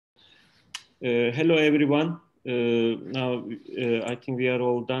Hello, everyone. Now, I think we are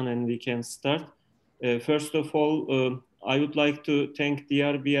all done and we can start. First of all, I would like to thank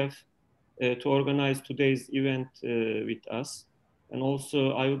DRBF to organize today's event with us. And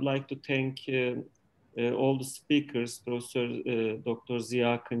also, I would like to thank all the speakers, Professor Dr.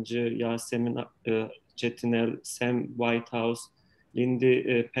 Ziya, Akıncı, Yasemin, Çetinel, Sam, Whitehouse,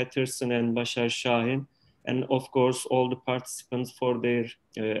 Lindy, Peterson, and Basar, Sahin, and of course, all the participants for their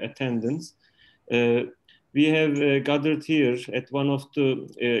attendance. We have gathered here at one of the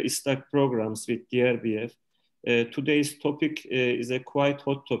ISTAC programs with DRBF. Today's topic is a quite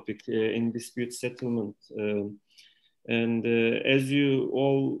hot topic in dispute settlement. And as you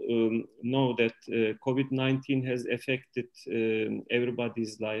all know that COVID-19 has affected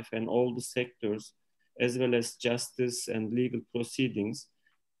everybody's life and all the sectors, as well as justice and legal proceedings.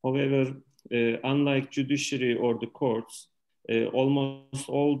 However, unlike judiciary or the courts, almost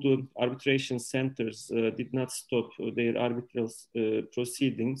all the arbitration centers did not stop their arbitral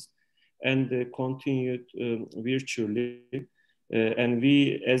proceedings and continued virtually. And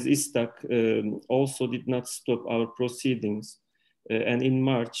we, as ISTAC, also did not stop our proceedings. And in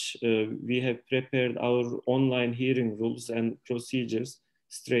March, we have prepared our online hearing rules and procedures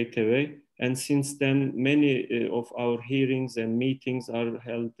straight away. And since then, many of our hearings and meetings are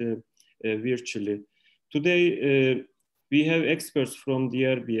held virtually. Today, we have experts from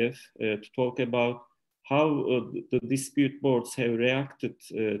DRBF to talk about how the dispute boards have reacted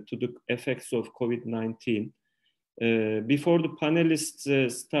to the effects of COVID-19. Before the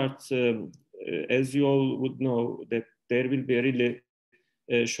panelists start, as you all would know, that there will be a really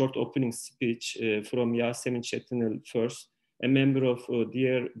short opening speech from Yasemin Çetinel first, a member of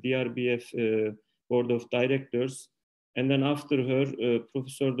DRBF Board of Directors. And then after her,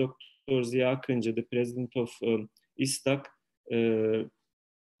 Professor Dr. Ziya Akıncı, the president of ISTAC,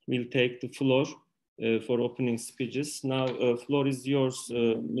 will take the floor for opening speeches. Now, floor is yours,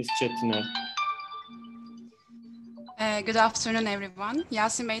 Ms. Çetinel. Good afternoon, everyone.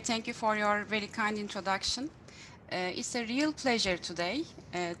 Yasemin, thank you for your very kind introduction. It's a real pleasure today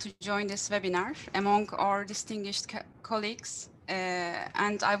to join this webinar among our distinguished colleagues.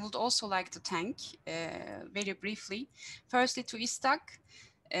 And I would also like to thank, very briefly, firstly to ISTAC,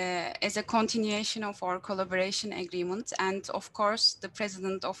 as a continuation of our collaboration agreement, and of course the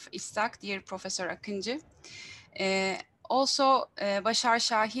president of ISTAC, dear Professor Akıncı. Also Basar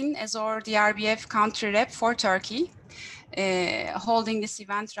Sahin as our DRBF country rep for Turkey, holding this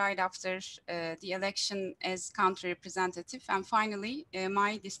event right after the election as country representative. And finally,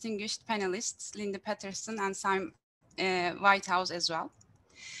 my distinguished panelists, Lindy, Peterson, and Sahin, Whitehouse as well.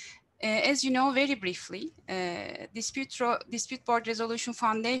 As you know, very briefly, Dispute Board Resolution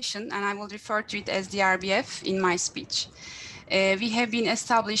Foundation, and I will refer to it as DRBF in my speech. We have been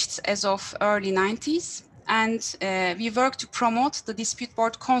established as of early 90s, and we work to promote the dispute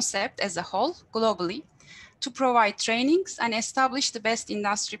board concept as a whole globally, to provide trainings and establish the best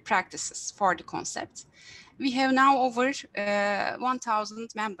industry practices for the concept. We have now over 1,000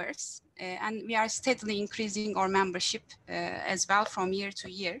 members, and we are steadily increasing our membership as well from year to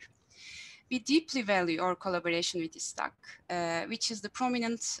year. We deeply value our collaboration with ISTAC, which is the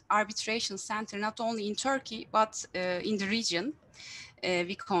prominent arbitration center not only in Turkey, but in the region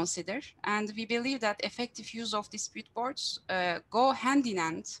we consider. And we believe that effective use of dispute boards go hand in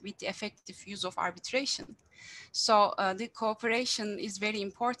hand with the effective use of arbitration. So the cooperation is very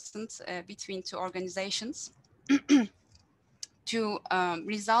important between two organizations to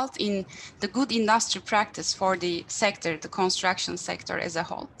result in the good industry practice for the sector, the construction sector as a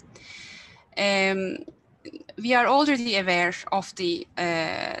whole. We are already aware of the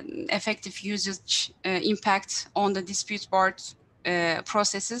effective usage impact on the dispute board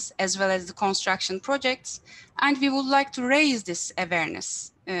processes as well as the construction projects, and we would like to raise this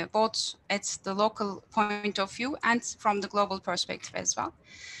awareness both at the local point of view and from the global perspective as well.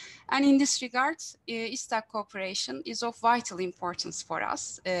 And in this regard, ISTAC cooperation is of vital importance for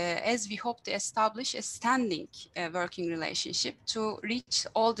us, as we hope to establish a standing working relationship to reach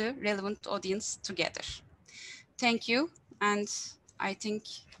all the relevant audience together. Thank you, and I think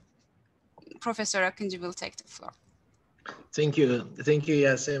Professor Akıncı will take the floor. Thank you,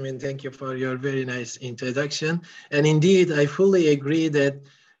 Yasemin. Thank you for your very nice introduction. And indeed, I fully agree that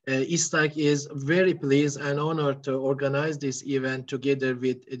ISTAC is very pleased and honored to organize this event together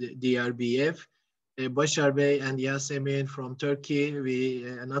with DRBF. Basar Bey and Yasemin from Turkey, we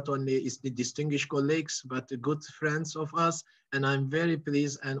not only is the distinguished colleagues, but good friends of us. And I'm very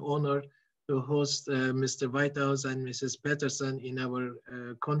pleased and honored to host Mr. Whitehouse and Mrs. Peterson in our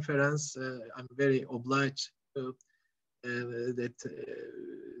conference. I'm very obliged to, that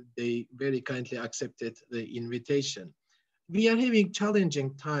they very kindly accepted the invitation. We are having challenging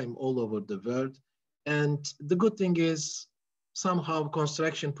time all over the world. And the good thing is somehow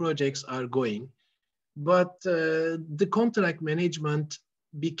construction projects are going. But the contract management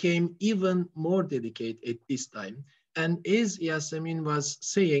became even more delicate at this time. And as Yasemin was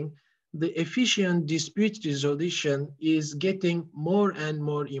saying, the efficient dispute resolution is getting more and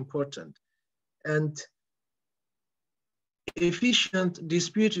more important. And efficient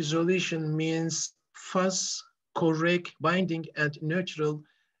dispute resolution means fast, correct, binding, and neutral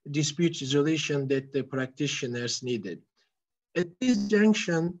dispute resolution that the practitioners needed. At this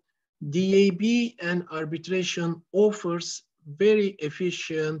junction, DAB and arbitration offers very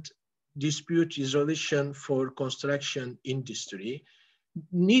efficient dispute resolution for construction industry.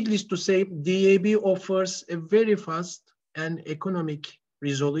 Needless to say, DAB offers a very fast and economic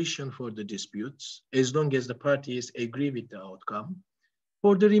resolution for the disputes, as long as the parties agree with the outcome.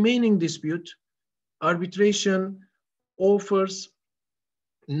 For the remaining dispute, arbitration offers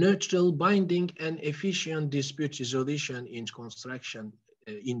neutral, binding, and efficient dispute resolution in construction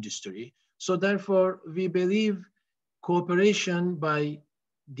industry. So therefore, we believe cooperation by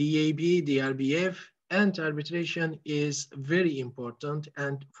DAB, DRBF, and arbitration is very important.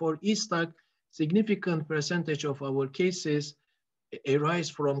 And for ISTAC, significant percentage of our cases arise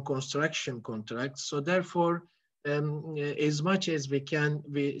from construction contracts. So therefore, as much as we can,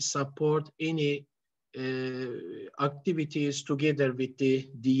 we support any activities together with the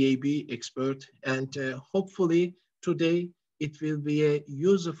DAB expert. And hopefully today it will be a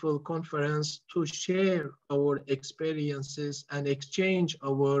useful conference to share our experiences and exchange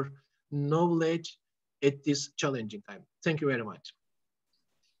our knowledge at this challenging time. Thank you very much.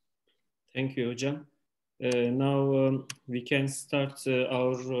 Thank you, Hocam. Now we can start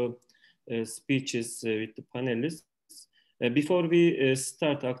our speeches with the panelists. Before we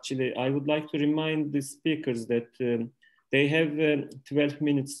start, actually, I would like to remind the speakers that they have 12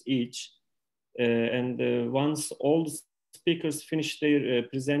 minutes each. And once all the speakers finish their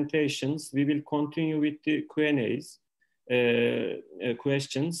presentations, we will continue with the Q&As,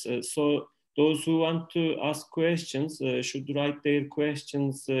 questions. So those who want to ask questions should write their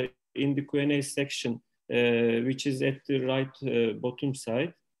questions in the Q&A section, which is at the right bottom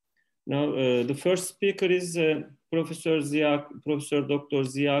side. Now, the first speaker is Professor Dr.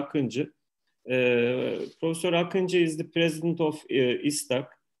 Ziya Akıncı. Professor Akıncı is the president of ISTAC.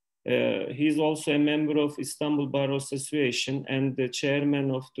 He is also a member of Istanbul Bar Association and the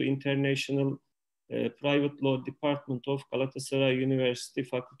chairman of the International Private Law Department of Galatasaray University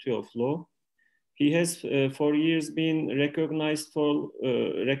Faculty of Law. He has for years been recognized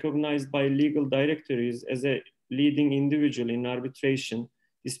by legal directories as a leading individual in arbitration,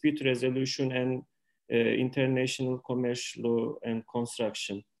 dispute resolution, and international commercial law and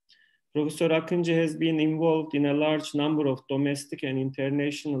construction. Professor Akıncı has been involved in a large number of domestic and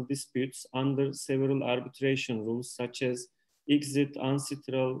international disputes under several arbitration rules such as ICSID,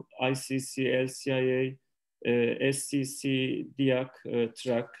 UNCITRAL, ICC, LCIA, SCC, DIAC,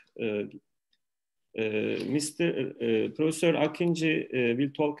 TRAC. Professor Akıncı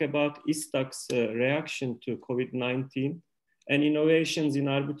will talk about ISTAC's reaction to COVID-19 and innovations in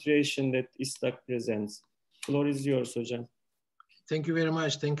arbitration that ISTAC presents. Floor is yours, Hocam. Thank you very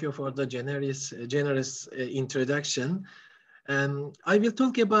much. Thank you for the generous introduction. I will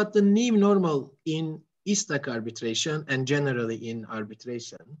talk about the new normal in ISTAC arbitration and generally in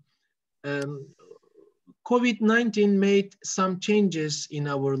arbitration. COVID-19 made some changes in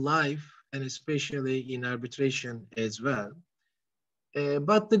our life and especially in arbitration as well.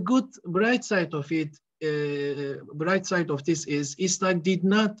 But the bright side of this is ISTAC did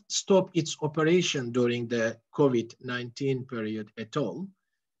not stop its operation during the COVID-19 period at all.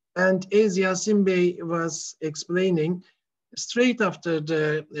 And as Yasin Bey was explaining, straight after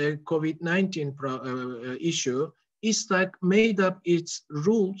the COVID-19 issue, ISTAC made up its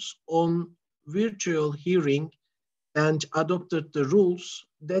rules on virtual hearing and adopted the rules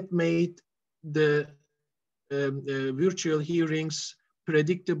that made the virtual hearings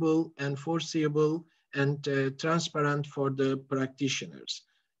predictable and foreseeable and transparent for the practitioners.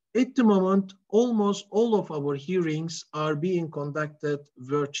 At the moment, almost all of our hearings are being conducted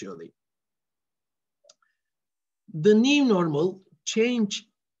virtually. The new normal changed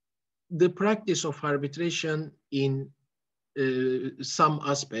the practice of arbitration in some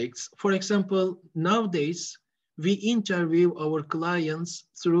aspects. For example, nowadays, we interview our clients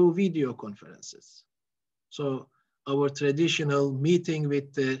through video conferences. So our traditional meeting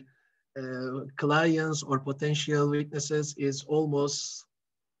with the clients or potential witnesses is almost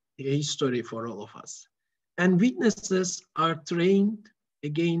a history for all of us. And witnesses are trained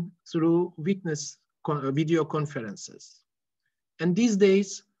again, through video conferences. And these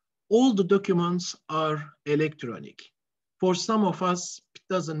days, all the documents are electronic. For some of us, it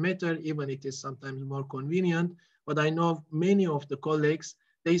doesn't matter, even it is sometimes more convenient, but I know many of the colleagues,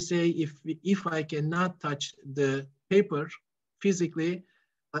 they say, if I cannot touch the paper physically,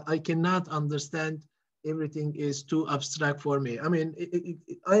 I cannot understand, everything is too abstract for me. I mean,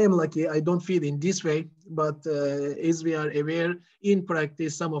 I am lucky, I don't feel in this way, but as we are aware, in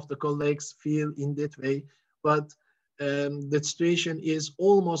practice, some of the colleagues feel in that way, but the situation is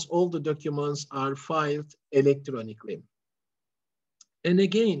almost all the documents are filed electronically. And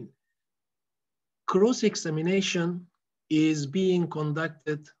again, cross-examination is being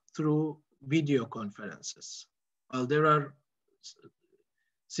conducted through video conferences. While there are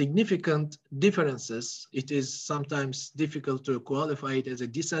significant differences, it is sometimes difficult to qualify it as a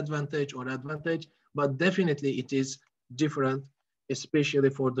disadvantage or advantage, but definitely it is different,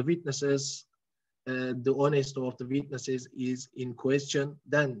 especially for the witnesses. The honesty of the witnesses is in question,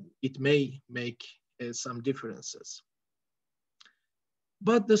 then it may make some differences.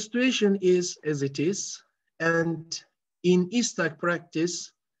 But the situation is as it is, and in ISTAC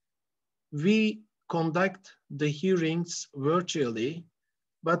practice, we conduct the hearings virtually,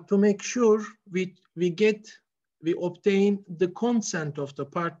 but to make sure we obtain the consent of the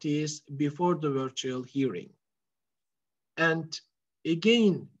parties before the virtual hearing. And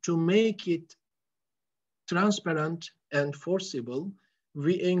again, to make it transparent and forcible,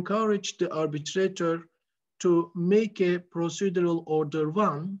 we encourage the arbitrator to make a procedural order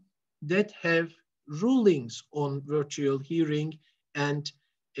 1 that have rulings on virtual hearing and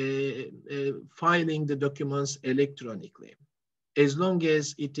filing the documents electronically. As long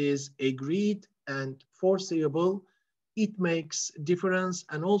as it is agreed and foreseeable, it makes difference,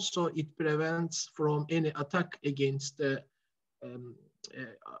 and also it prevents from any attack against the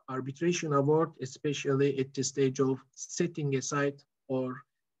arbitration award, especially at the stage of setting aside or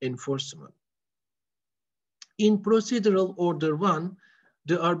enforcement. In procedural order 1,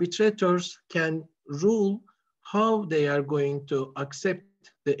 the arbitrators can rule how they are going to accept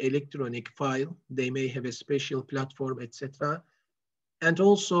the electronic file. They may have a special platform, etc. And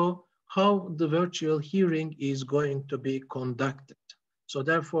also how the virtual hearing is going to be conducted. So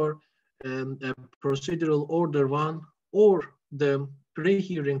therefore, procedural order 1 or the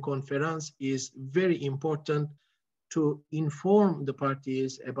pre-hearing conference is very important to inform the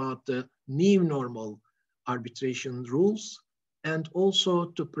parties about the new normal arbitration rules, and also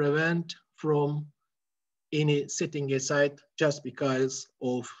to prevent from any setting aside just because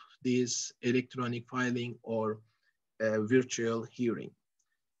of this electronic filing or virtual hearing.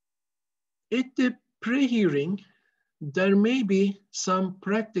 At the pre-hearing, there may be some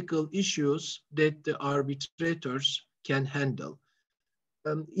practical issues that the arbitrators can handle.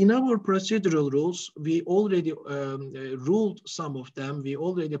 In our procedural rules, we already ruled some of them. We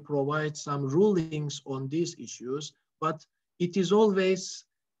already provide some rulings on these issues, but it is always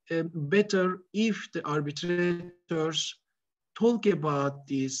better if the arbitrators talk about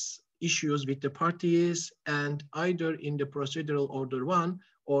these issues with the parties, and either in the procedural order 1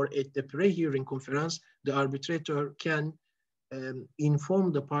 or at the pre-hearing conference, the arbitrator can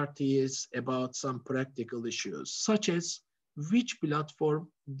inform the parties about some practical issues, such as which platform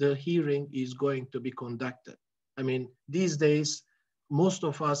the hearing is going to be conducted. I mean, these days, most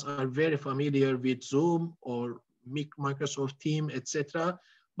of us are very familiar with Zoom or Microsoft Teams, etc.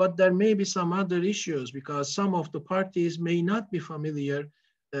 But there may be some other issues because some of the parties may not be familiar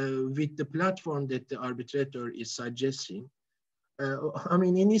with the platform that the arbitrator is suggesting. I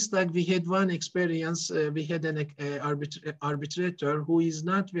mean, in ISTAC, we had one experience. We had an arbitrator who is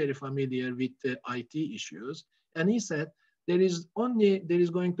not very familiar with the IT issues. And he said, there is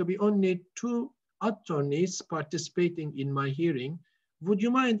going to be only 2 attorneys participating in my hearing. Would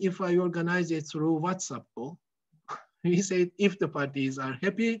you mind if I organize it through WhatsApp call? He said, if the parties are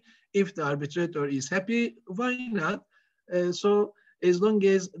happy, if the arbitrator is happy, why not? So as long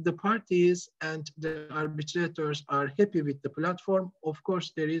as the parties and the arbitrators are happy with the platform, of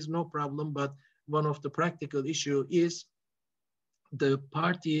course, there is no problem. But one of the practical issue is the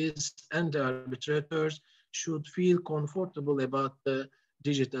parties and the arbitrators should feel comfortable about the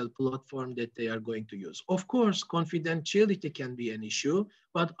digital platform that they are going to use. Of course, confidentiality can be an issue,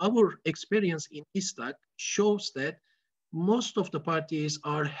 but our experience in ISTAC shows that most of the parties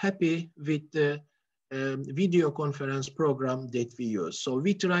are happy with the video conference program that we use. So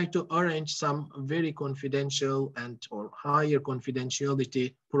we try to arrange some very confidential or higher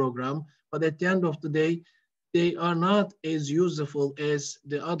confidentiality program, but at the end of the day, they are not as useful as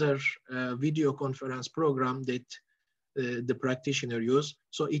the other video conference program that the practitioner use.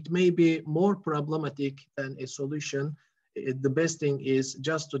 So it may be more problematic than a solution. The best thing is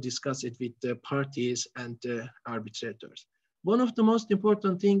just to discuss it with the parties and the arbitrators. One of the most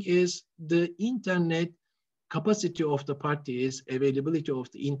important thing is the internet capacity of the parties, availability of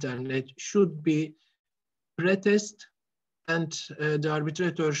the internet should be pretest, and the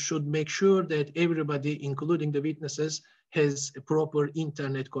arbitrator should make sure that everybody, including the witnesses, has a proper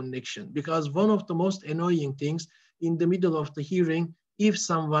internet connection. Because one of the most annoying things in the middle of the hearing, if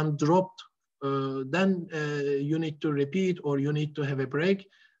someone dropped, then you need to repeat or you need to have a break.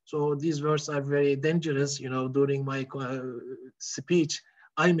 So these words are very dangerous. You know, during my speech,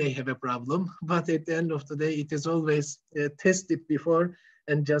 I may have a problem, but at the end of the day, it is always tested before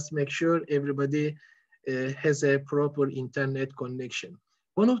and just make sure everybody has a proper internet connection.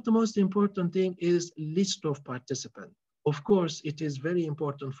 One of the most important thing is list of participants. Of course, it is very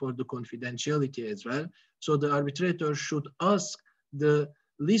important for the confidentiality as well. So the arbitrator should ask the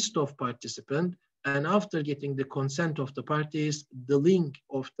list of participants, and after getting the consent of the parties, the link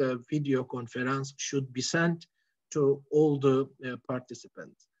of the video conference should be sent to all the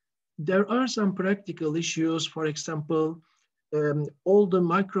participants. There are some practical issues. For example, all the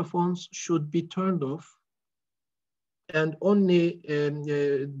microphones should be turned off, and only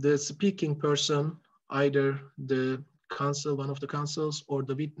the speaking person, either the counsel, one of the counsels, or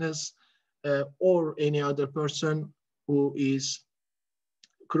the witness, or any other person who is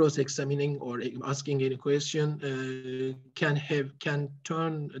cross-examining or asking any question, can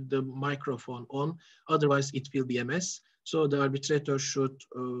turn the microphone on. Otherwise, it will be a mess. So the arbitrator should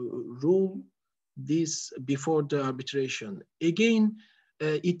rule this before the arbitration. Again,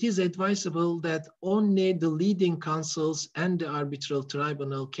 it is advisable that only the leading counsels and the arbitral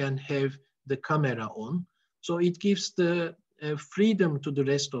tribunal can have the camera on. So it gives the freedom to the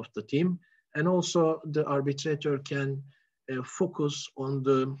rest of the team, and also the arbitrator can focus on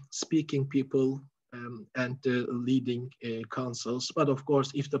the speaking people and the leading counsels. But of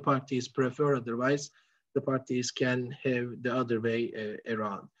course, if the parties prefer otherwise, the parties can have the other way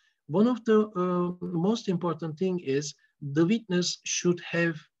around. One of the most important thing is the witness should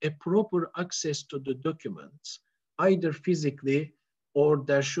have a proper access to the documents, either physically, or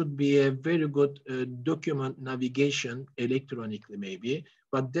there should be a very good document navigation electronically maybe,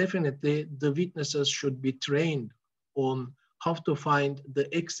 but definitely the witnesses should be trained on how to find the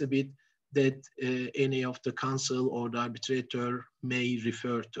exhibit that any of the counsel or the arbitrator may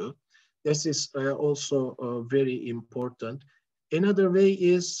refer to. This is also very important. Another way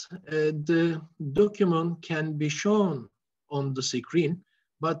is the document can be shown on the screen,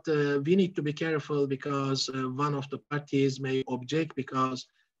 but we need to be careful because one of the parties may object, because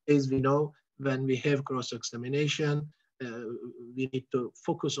as we know, when we have cross-examination, we need to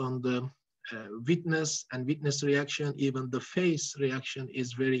focus on the witness and witness reaction. Even the face reaction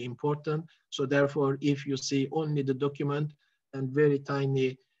is very important. So therefore, if you see only the document and very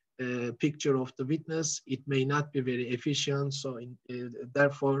tiny picture of the witness, it may not be very efficient. So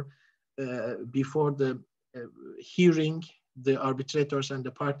therefore, before the hearing, the arbitrators and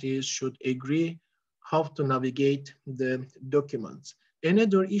the parties should agree how to navigate the documents.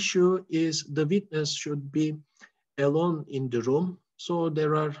 Another issue is the witness should be alone in the room. So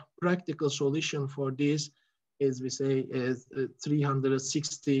there are practical solutions for this, as we say,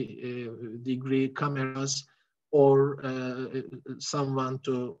 360-degree cameras, or someone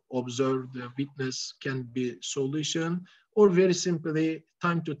to observe the witness can be solution, or very simply,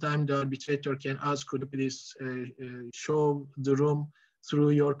 time to time, the arbitrator can ask, could you please show the room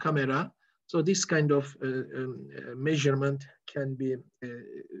through your camera? So this kind of measurement can be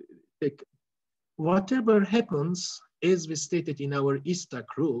taken. Whatever happens, as we stated in our ISTAC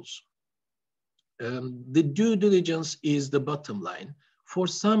rules, the due diligence is the bottom line. For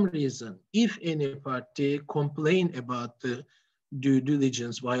some reason, if any party complain about the due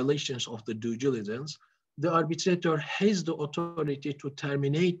diligence, violations of the due diligence, the arbitrator has the authority to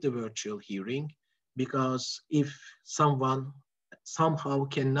terminate the virtual hearing, because if someone somehow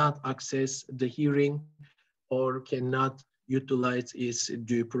cannot access the hearing or cannot utilize its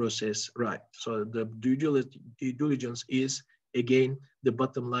due process right. So the due diligence is, again, the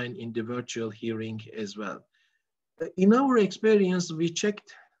bottom line in the virtual hearing as well. In our experience, we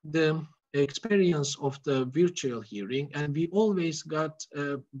checked the experience of the virtual hearing, and we always got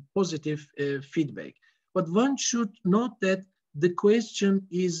positive feedback. But one should note that the question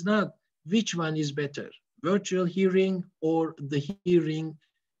is not which one is better, virtual hearing or the hearing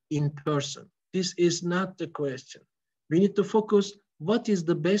in person. This is not the question. We need to focus what is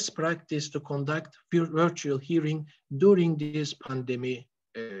the best practice to conduct virtual hearing during this pandemic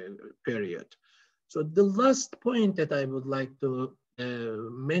period. So the last point that I would like to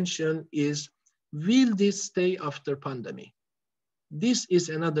mention is, will this stay after pandemic? This is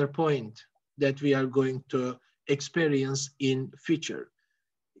another point that we are going to experience in future.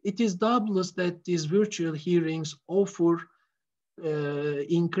 It is doubtless that these virtual hearings offer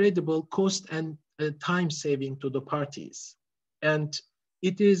incredible cost and time saving to the parties. And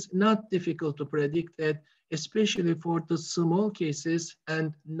it is not difficult to predict that, especially for the small cases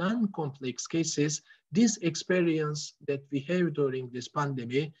and non-complex cases, this experience that we have during this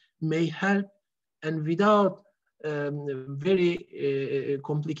pandemic may help, and without very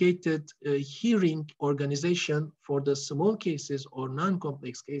complicated hearing organization for the small cases or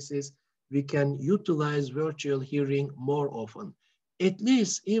non-complex cases, we can utilize virtual hearing more often. At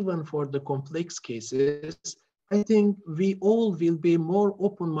least even for the complex cases, I think we all will be more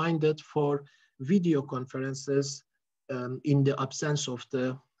open-minded for video conferences in the absence of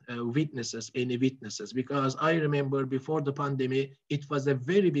the witnesses, any witnesses, because I remember before the pandemic, it was a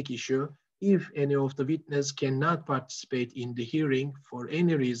very big issue. If any of the witnesses cannot participate in the hearing for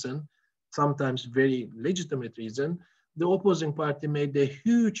any reason, sometimes very legitimate reason, the opposing party made a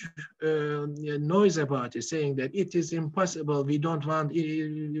huge noise about it, saying that it is impossible, we don't want,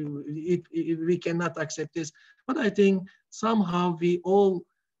 we cannot accept this. But I think somehow we all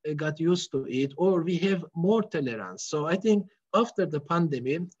got used to it, or we have more tolerance. So I think after the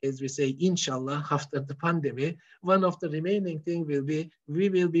pandemic, as we say, inshallah, after the pandemic, one of the remaining things will be, we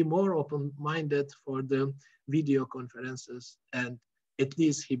will be more open-minded for the video conferences and at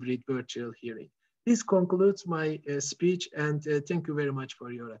least hybrid virtual hearing. This concludes my speech, and thank you very much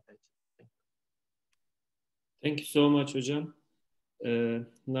for your attention. Thank you so much, Hocam.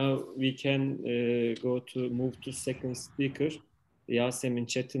 Now we can move to second speaker, Yasemin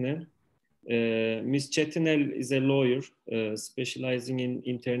Çetinel. Ms. Çetinel is a lawyer specializing in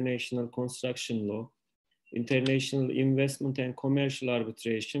international construction law, international investment and commercial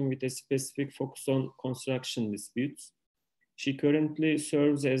arbitration with a specific focus on construction disputes. She currently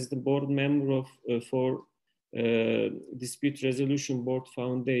serves as the board member for Dispute Resolution Board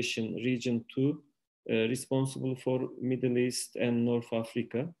Foundation, Region 2, responsible for Middle East and North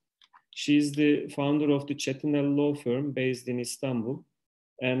Africa. She is the founder of the Çetinel law firm based in Istanbul,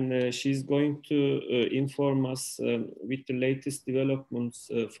 and she's going to inform us with the latest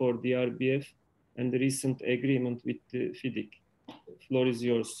developments for DRBF and the recent agreement with the FIDIC. The floor is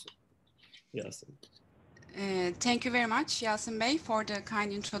yours, Yasemin. Thank you very much, Yasin Bey, for the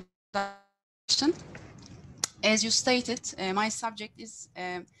kind introduction. As you stated, my subject is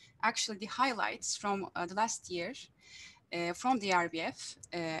actually the highlights from the last year from the DRBF,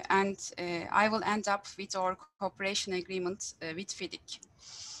 and I will end up with our cooperation agreement with FIDIC.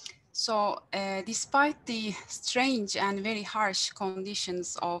 So despite the strange and very harsh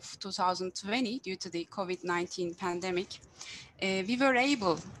conditions of 2020 due to the COVID-19 pandemic, we were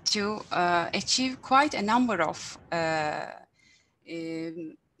able to achieve quite a number of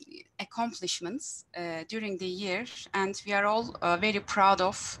accomplishments during the year, and we are all very proud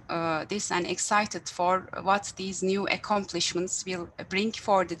of this and excited for what these new accomplishments will bring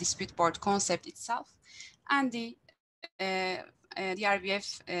for the dispute board concept itself and the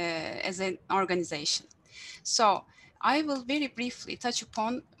DRBF as an organization. So I will very briefly touch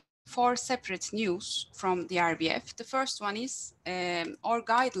upon 4 separate news from the DRBF. The first one is our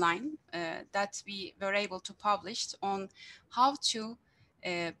guideline that we were able to publish on how to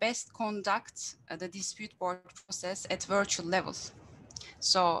best conduct the dispute board process at virtual level.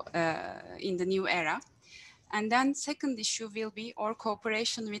 So in the new era. And then second issue will be our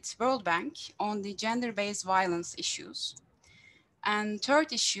cooperation with World Bank on the gender-based violence issues. And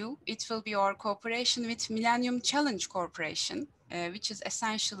third issue, it will be our cooperation with Millennium Challenge Corporation, which is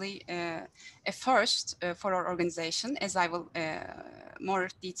essentially a first for our organization, as I will more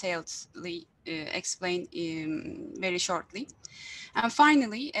detailedly explain very shortly. And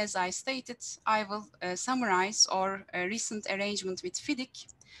finally, as I stated, I will summarize our recent arrangement with FIDIC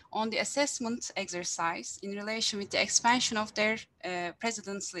on the assessment exercise in relation with the expansion of their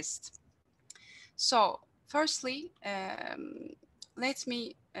president's list. So firstly, let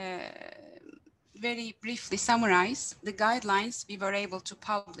me very briefly summarize the guidelines we were able to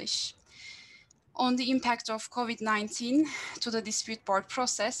publish on the impact of COVID-19 to the dispute board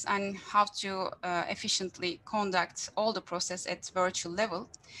process and how to efficiently conduct all the process at virtual level.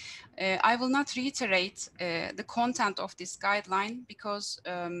 I will not reiterate the content of this guideline because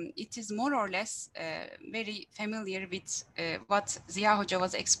it is more or less very familiar with what Ziya Hoca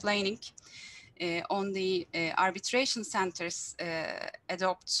was explaining on the arbitration centers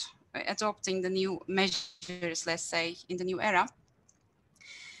adopting the new measures, let's say, in the new era.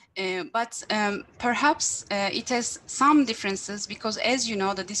 But perhaps it has some differences because, as you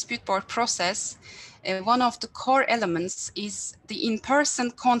know, the dispute board process, one of the core elements is the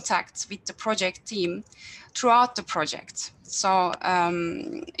in-person contact with the project team throughout the project. So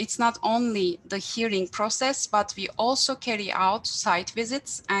it's not only the hearing process, but we also carry out site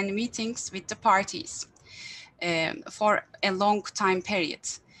visits and meetings with the parties for a long time period.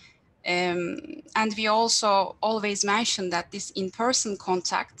 And we also always mention that this in-person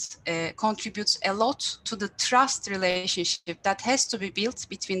contact contributes a lot to the trust relationship that has to be built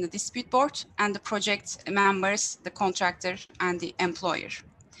between the dispute board and the project members, the contractor and the employer.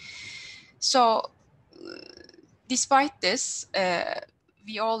 So despite this,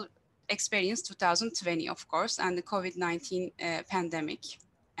 we all experienced 2020, of course, and the COVID-19 pandemic.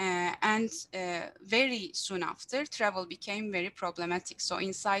 And very soon after, travel became very problematic. So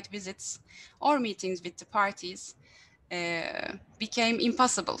in-site visits or meetings with the parties became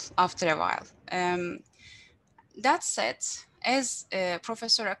impossible after a while. That said, as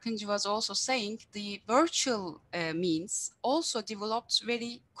Professor Akıncı was also saying, the virtual means also developed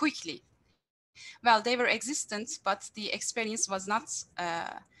very quickly. Well, they were existent, but the experience was not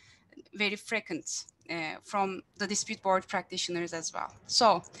very frequent from the dispute board practitioners as well.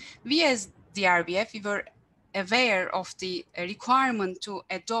 So we as DRBF, we were aware of the requirement to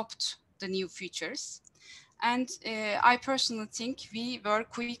adopt the new features. And I personally think we were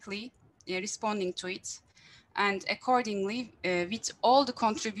quickly responding to it. And accordingly, with all the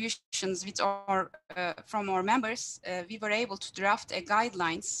contributions from our members, we were able to draft a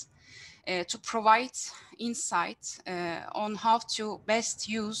guidelines to provide insight on how to best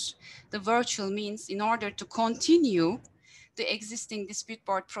use the virtual means in order to continue the existing dispute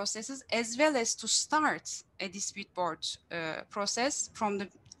board processes, as well as to start a dispute board process from the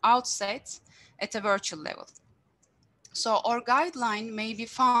outset at a virtual level. So our guideline may be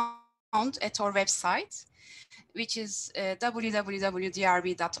found at our website, which is www.drb.org.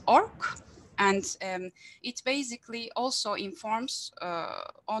 And it basically also informs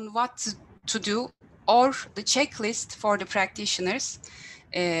on what to do or the checklist for the practitioners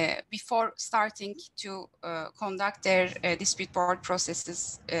before starting to conduct their dispute board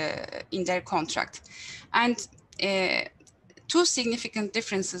processes in their contract. And two significant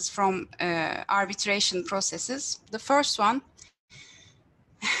differences from arbitration processes. The first one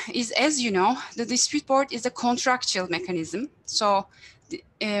is, as you know, the dispute board is a contractual mechanism. So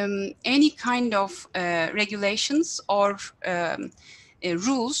any kind of regulations or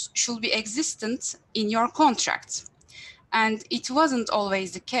rules should be existent in your contract. And it wasn't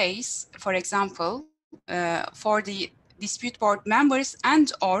always the case, for example, for the dispute board members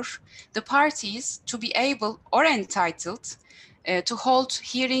and or the parties to be able or entitled to hold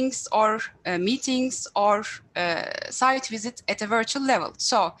hearings or meetings or site visits at a virtual level.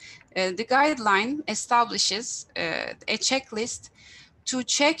 So the guideline establishes a checklist to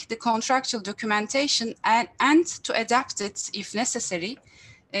check the contractual documentation and to adapt it if necessary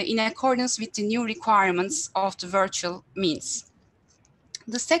in accordance with the new requirements of the virtual means.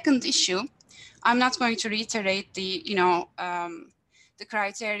 The second issue, I'm not going to reiterate the, the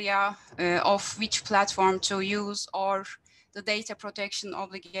criteria of which platform to use or the data protection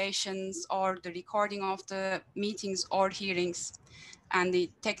obligations or the recording of the meetings or hearings and the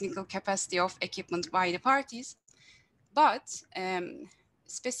technical capacity of equipment by the parties. But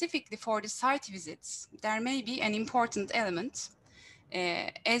specifically for the site visits, there may be an important element.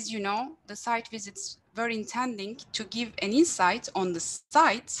 As you know, the site visits were intending to give an insight on the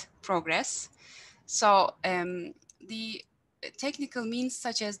site progress. So the technical means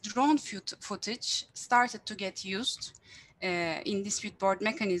such as drone footage started to get used in dispute board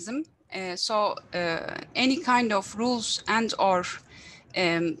mechanism. So any kind of rules and or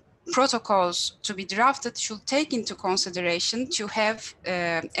protocols to be drafted should take into consideration to have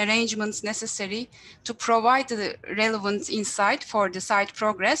arrangements necessary to provide the relevant insight for the site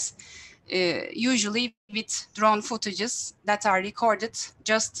progress, usually with drone footages that are recorded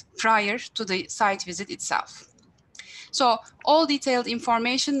just prior to the site visit itself. So all detailed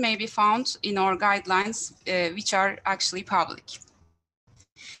information may be found in our guidelines, which are actually public.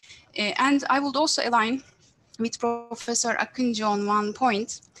 And I would also align with Professor Akıncı on one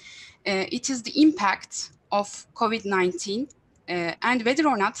point. It is the impact of COVID-19 and whether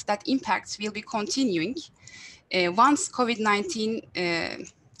or not that impact will be continuing once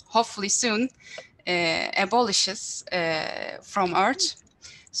COVID-19, hopefully soon, abolishes from Earth.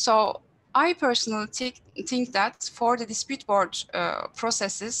 So I personally think that for the dispute board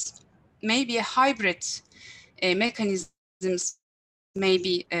processes, maybe a hybrid mechanisms may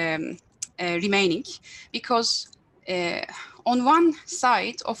be remaining, because on one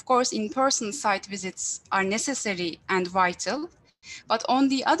side, of course, in-person site visits are necessary and vital, but on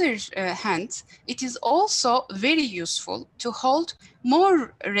the other hand, it is also very useful to hold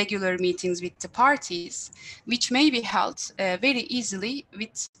more regular meetings with the parties, which may be held very easily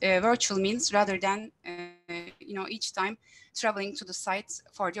with virtual means rather than each time traveling to the site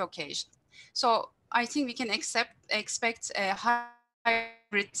for the occasion. So I think we can expect a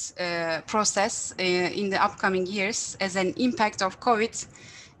hybrid process in the upcoming years as an impact of COVID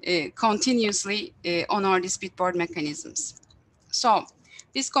continuously on our dispute board mechanisms. So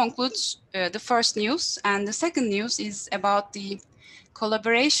this concludes the first news, and the second news is about the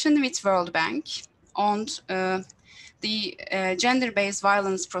collaboration with World Bank on the gender-based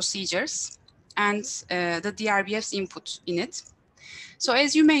violence procedures and the DRBF's input in it. So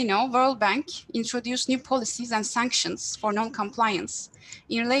as you may know, World Bank introduced new policies and sanctions for non-compliance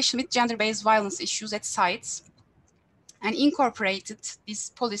in relation with gender-based violence issues at sites, and incorporated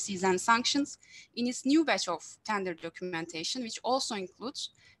these policies and sanctions in its new batch of tender documentation, which also includes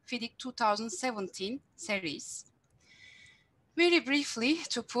FIDIC 2017 series. Very briefly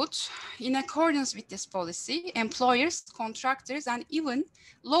to put, in accordance with this policy, employers, contractors, and even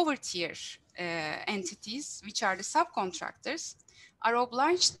lower tier entities, which are the subcontractors, are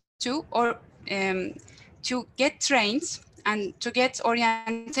obliged to get trained and to get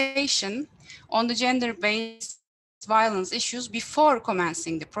orientation on the gender-based violence issues before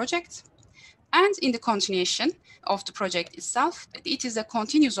commencing the project. And in the continuation of the project itself, it is a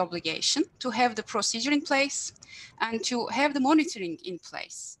continuous obligation to have the procedure in place and to have the monitoring in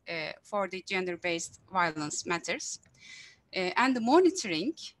place for the gender-based violence matters. And the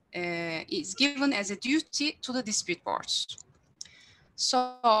monitoring is given as a duty to the dispute boards.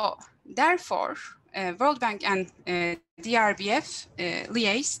 So therefore, World Bank and DRBF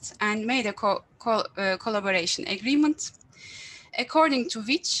liaised and made a collaboration agreement, according to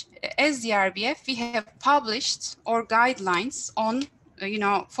which, as DRBF, we have published our guidelines on,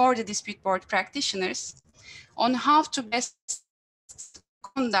 for the dispute board practitioners on how to best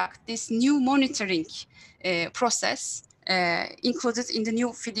conduct this new monitoring process included in the new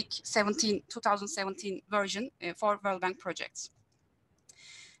FIDIC 2017 version for World Bank projects.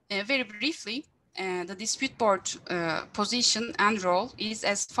 Very briefly, the dispute board position and role is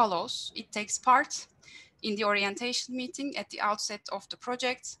as follows. It takes part in the orientation meeting at the outset of the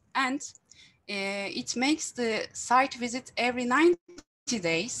project, and it makes the site visit every 90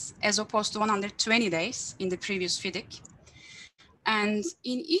 days as opposed to 120 days in the previous FIDIC. And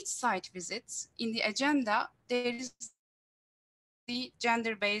in each site visit, in the agenda, there is the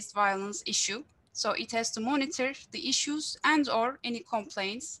gender-based violence issue. So it has to monitor the issues and or any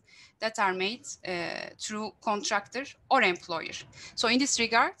complaints that are made through contractor or employer. So in this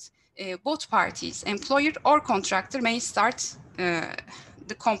regard, both parties, employer or contractor, may start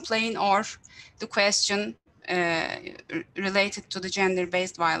the complaint or the question related to the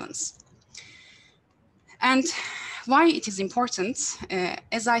gender-based violence. And why it is important,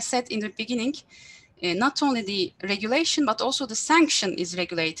 as I said in the beginning, not only the regulation, but also the sanction is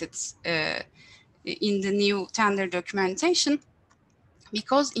regulated in the new tender documentation,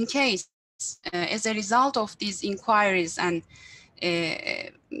 because in case, as a result of these inquiries and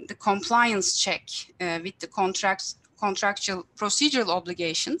the compliance check with the contractual procedural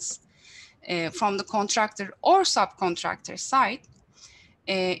obligations from the contractor or subcontractor side,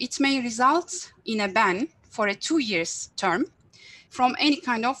 it may result in a ban for a 2 years term from any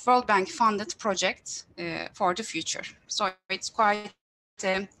kind of World Bank funded project for the future. So it's quite,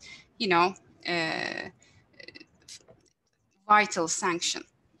 vital sanction.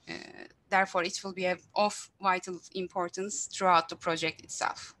 Therefore, it will be of vital importance throughout the project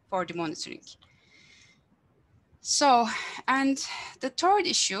itself for the monitoring. So, and the third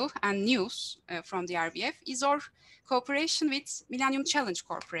issue and news from the DRBF is our cooperation with Millennium Challenge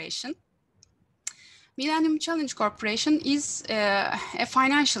Corporation. Millennium Challenge Corporation is a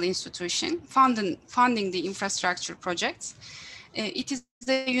financial institution funding the infrastructure projects. It is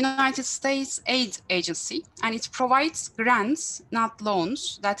the United States aid agency, and it provides grants, not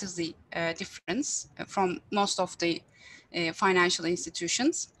loans. That is the difference from most of the financial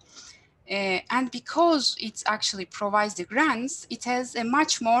institutions. And because it actually provides the grants, it has a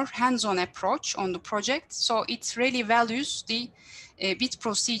much more hands-on approach on the project. So it really values the bid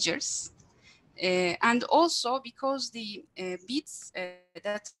procedures. And also because the bids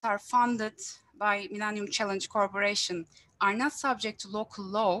that are funded by Millennium Challenge Corporation are not subject to local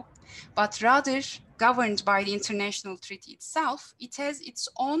law, but rather governed by the international treaty itself, it has its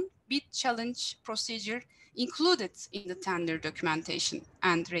own bid challenge procedure included in the tender documentation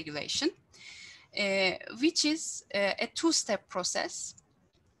and regulation. which is a two-step process,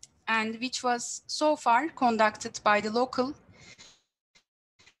 and which was so far conducted by the local,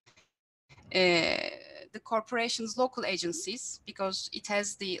 the corporation's local agencies, because it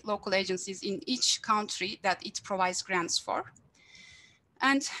has the local agencies in each country that it provides grants for.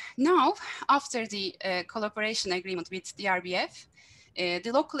 And now, after the collaboration agreement with DRBF,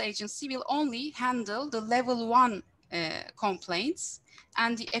 the local agency will only handle the level 1 complaints,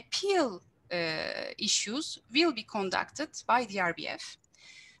 and the appeal issues will be conducted by DRBF.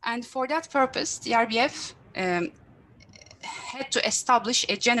 And for that purpose, DRBF had to establish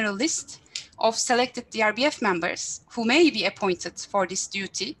a general list of selected DRBF members who may be appointed for this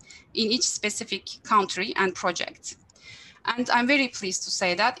duty in each specific country and project. And I'm very pleased to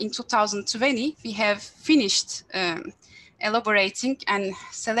say that in 2020, we have finished elaborating and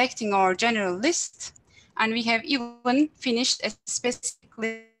selecting our general list. And we have even finished a specific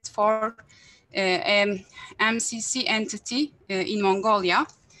list for MCC entity in Mongolia,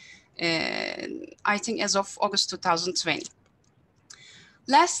 I think as of August 2020.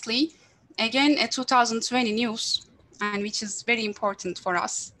 Lastly, again, a 2020 news, and which is very important for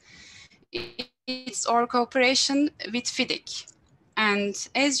us, it's our cooperation with FIDIC. And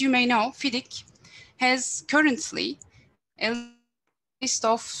as you may know, FIDIC has currently a list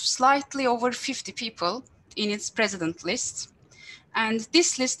of slightly over 50 people in its president list. And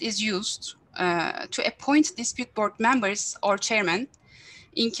this list is used to appoint dispute board members or chairman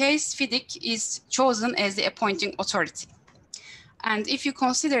in case FIDIC is chosen as the appointing authority. And if you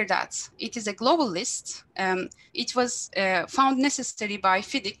consider that it is a global list, it was found necessary by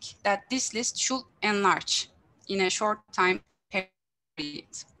FIDIC that this list should enlarge in a short time period.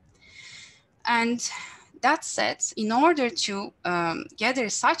 And that said, in order to gather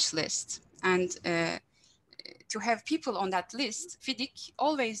such list and to have people on that list, FIDIC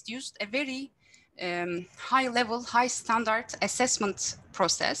always used a very high level, high standard assessment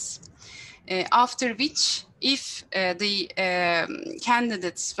process, after which, if the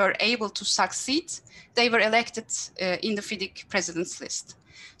candidates were able to succeed, they were elected in the FIDIC president's list.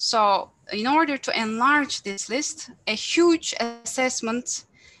 So in order to enlarge this list, a huge assessment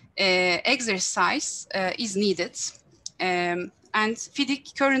exercise is needed. And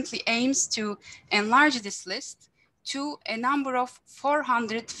FIDIC currently aims to enlarge this list to a number of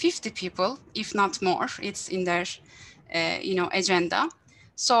 450 people, if not more. It's in their agenda.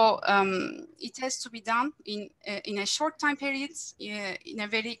 So it has to be done in a short time period, in a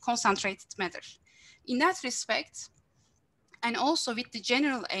very concentrated manner. In that respect, and also with the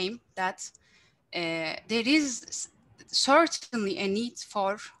general aim that there is certainly a need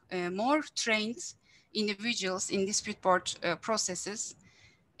for more trained individuals in dispute board processes,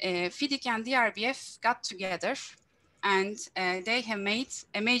 FIDIC and DRBF got together and they have made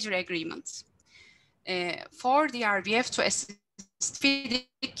a major agreement for DRBF to assist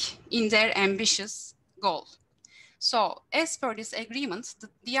FIDIC in their ambitious goal. So as per this agreement, the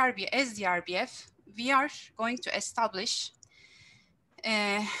DRBF, we are going to establish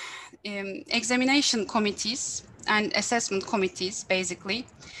examination committees and assessment committees, basically,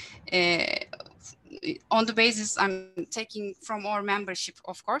 on the basis I'm taking from our membership,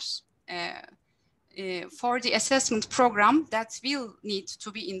 of course, for the assessment program that will need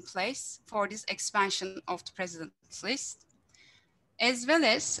to be in place for this expansion of the president's list. As well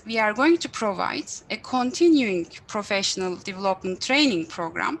as we are going to provide a continuing professional development training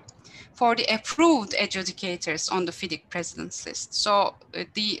program for the approved adjudicators on the FIDIC president's list. So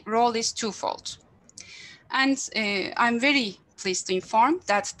the role is twofold. And I'm very pleased to inform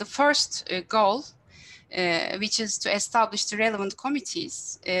that the first goal, which is to establish the relevant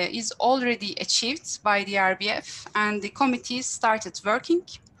committees, is already achieved by the DRBF, and the committees started working.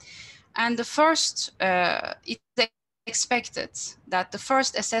 And the first, it's expected that the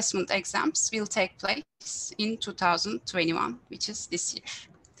first assessment exams will take place in 2021, which is this year.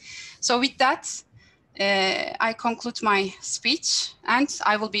 So with that, I conclude my speech, and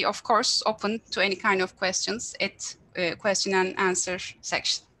I will be, of course, open to any kind of questions at question and answer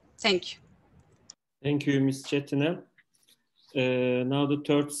section. Thank you. Thank you, Ms. Çetinel. Now the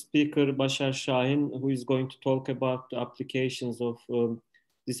third speaker, Basar Sahin, who is going to talk about the applications of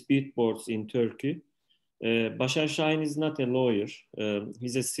dispute boards in Turkey. Basar Sahin is not a lawyer.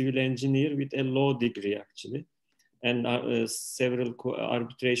 He's a civil engineer with a law degree, actually, and several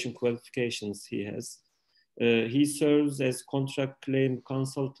arbitration qualifications he has. He serves as contract claim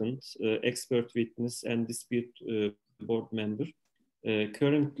consultant, expert witness, and dispute board member.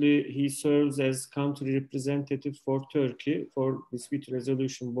 Currently, he serves as country representative for Turkey for Dispute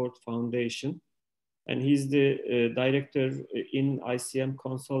Resolution Board Foundation, and he's the director in ICM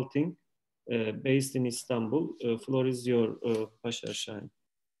Consulting based in Istanbul. Floor is your Basar Sahin.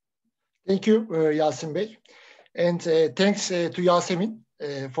 Thank you, Yasin Bey. And thanks to Yasemin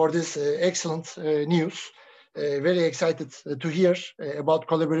for this excellent news. Very excited to hear about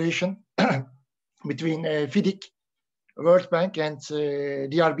collaboration between FIDIC, World Bank, and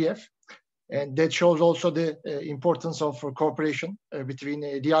DRBF. And that shows also the importance of cooperation between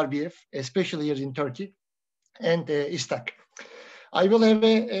DRBF, especially here in Turkey, and ISTAC. I will have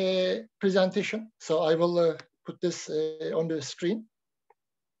a presentation, so I will put this on the screen.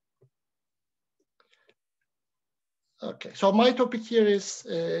 Okay, so my topic here is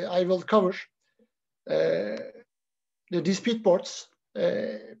I will cover the dispute boards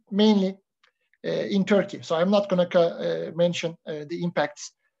mainly in Turkey. So I'm not going to mention the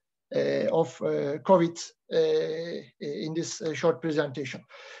impacts of COVID in this short presentation.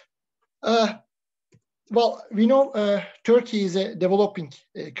 Well, we know Turkey is a developing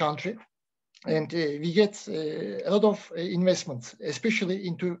country, and we get a lot of investments, especially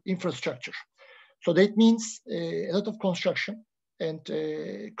into infrastructure. So that means a lot of construction, and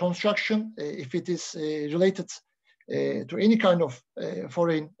construction, if it is related to any kind of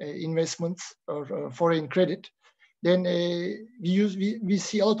foreign investments or foreign credit, then we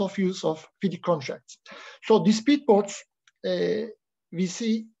see a lot of use of FIDIC contracts. So dispute boards we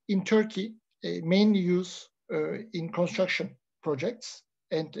see in Turkey mainly use in construction projects,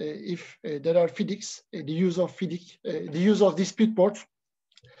 and if there are FIDICs, the use of FIDIC, the use of dispute boards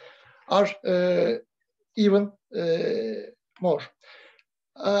are even more.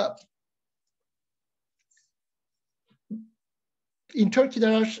 In Turkey,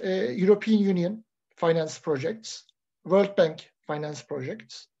 there are European Union finance projects, World Bank finance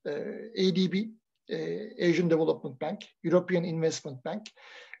projects, ADB, Asian Development Bank, European Investment Bank.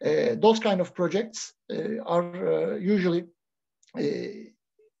 Those kind of projects are usually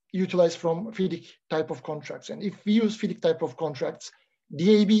utilized from FIDIC type of contracts. And if we use FIDIC type of contracts,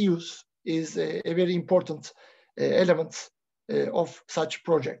 DAB use is a very important element of such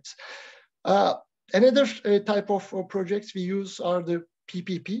projects. Another type of projects we use are the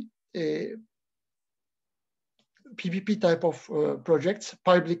PPP. PPP type of projects,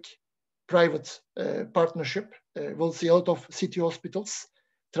 public-private partnership. We'll see a lot of city hospitals,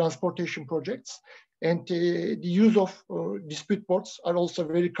 transportation projects, and the use of dispute boards are also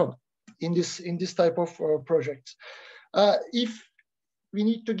very common in this type of projects. If we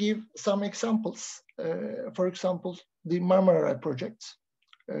need to give some examples, for example, the Marmara project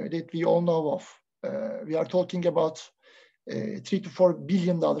that we all know of. We are talking about $3 to $4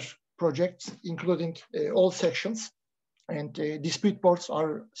 billion projects, including all sections, and dispute boards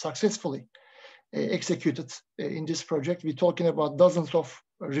are successfully executed in this project. We're talking about dozens of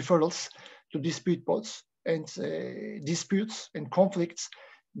referrals to dispute boards, and disputes and conflicts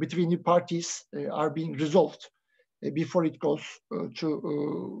between the parties are being resolved before it goes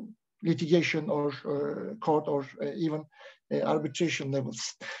to litigation or court or even arbitration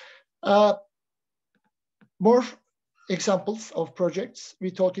levels. More examples of projects.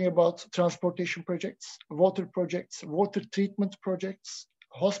 We're talking about transportation projects, water treatment projects,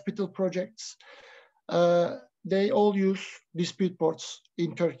 hospital projects. They all use dispute boards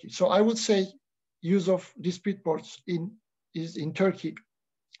in Turkey. So I would say use of dispute boards in Turkey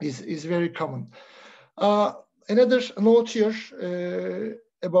is very common. Another note here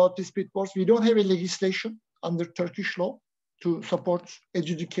about dispute boards, we don't have a legislation under Turkish law to support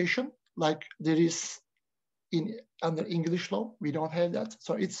adjudication like there is under English law. We don't have that.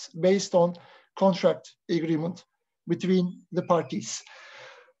 So it's based on contract agreement between the parties.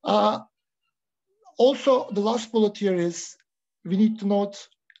 Also, the last bullet here is we need to note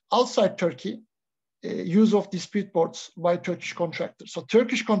outside Turkey, use of dispute boards by Turkish contractors. So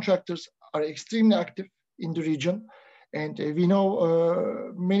Turkish contractors are extremely active in the region, and we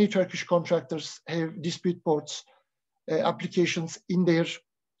know many Turkish contractors have dispute boards applications in their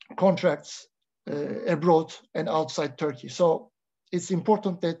contracts abroad and outside Turkey. So it's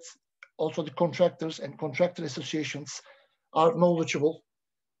important that also the contractors and contractor associations are knowledgeable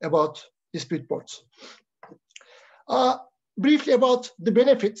about dispute boards. Briefly about the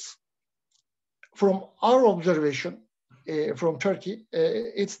benefits from our observation from Turkey,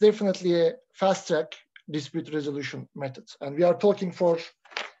 it's definitely a fast track dispute resolution method. And we are talking for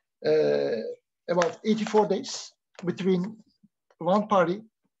about 84 days between one party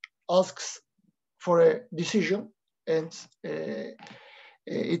asks for a decision, and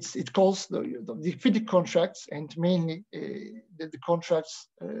it calls the FIDIC contracts, and mainly the contracts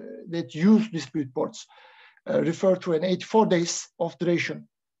that use dispute boards refer to an 84 days of duration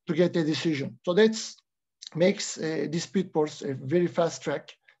to get a decision. So that makes dispute boards a very fast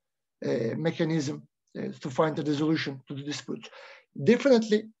track mechanism to find a resolution to the dispute.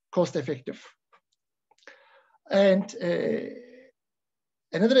 Definitely cost effective. And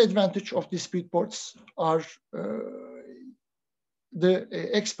another advantage of dispute boards are the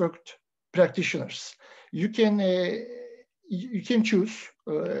expert practitioners. You can choose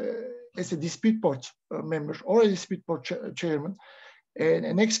as a dispute board member or a dispute board chairman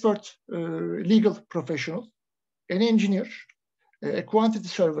an expert legal professional, an engineer, a quantity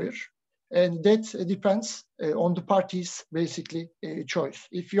surveyor, and that depends on the parties' basically choice.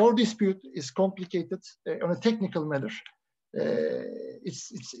 If your dispute is complicated on a technical matter,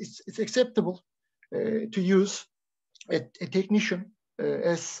 it's acceptable to use a technician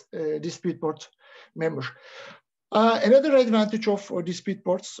as a dispute board member. Another advantage of dispute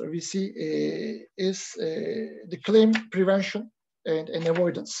boards we see is the claim prevention and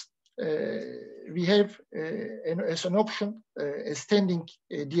avoidance. We have as an option a standing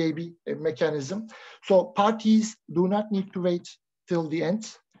DAB mechanism. So parties do not need to wait till the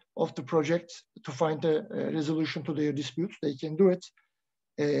end of the project to find a resolution to their disputes. They can do it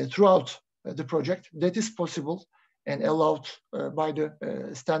throughout the project. That is possible and allowed by the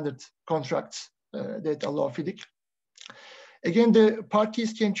standard contracts that allow FIDIC. Again, the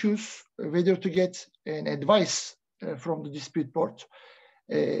parties can choose whether to get an advice from the dispute board,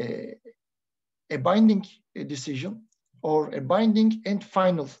 a binding decision, or a binding and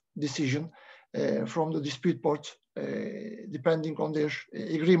final decision from the dispute board, depending on their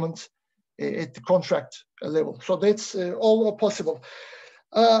agreement at the contract level. So that's all possible.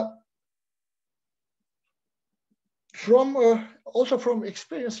 Also from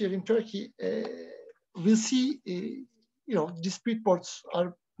experience here in Turkey, we'll see, dispute boards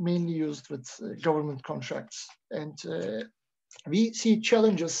are mainly used with government contracts, and we see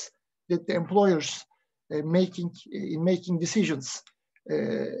challenges that the employers making decisions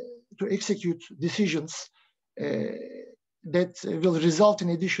to execute decisions that will result in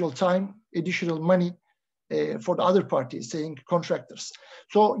additional time, additional money for the other parties, saying contractors.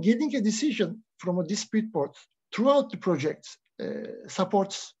 So getting a decision from a dispute board throughout the project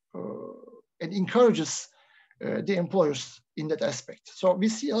supports and encourages the employers in that aspect. So we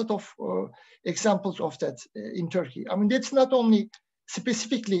see a lot of examples of that in Turkey. I mean, that's not only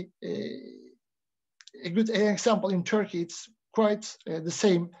specifically a good example in Turkey, it's quite the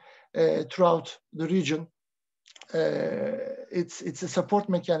same throughout the region. It's a support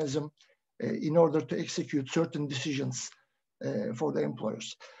mechanism in order to execute certain decisions for the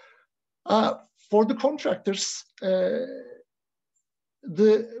employers. For the contractors,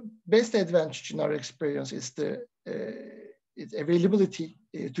 the best advantage in our experience is the availability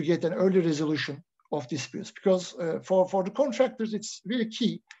to get an early resolution of disputes, because for the contractors it's very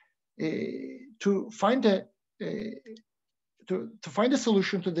key to find a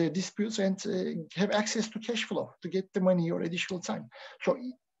solution to their disputes and have access to cash flow to get the money or additional time. So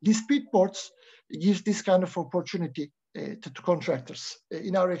dispute boards gives this kind of opportunity to contractors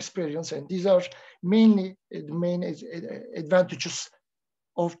in our experience, and these are mainly the main advantages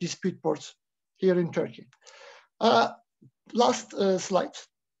of dispute boards here in Turkey. Last slide.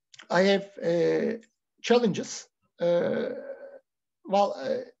 I have challenges.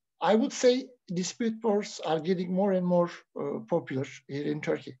 I would say dispute boards are getting more and more popular here in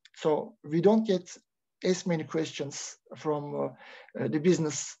Turkey. So we don't get as many questions from the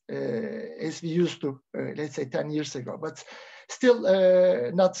business as we used to, let's say 10 years ago, but still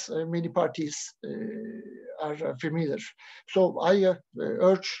not many parties are familiar. So I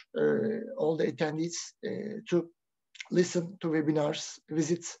urge all the attendees to listen to webinars,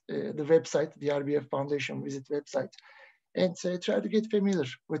 visit the website, the DRBF Foundation visit website, and try to get familiar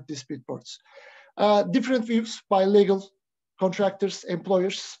with dispute boards. Different views by legal contractors,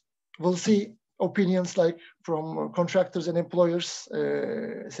 employers. We'll see opinions like from contractors and employers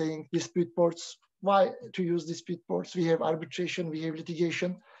saying dispute boards, why to use dispute boards? We have arbitration, we have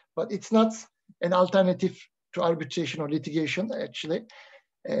litigation, but it's not an alternative to arbitration or litigation, actually.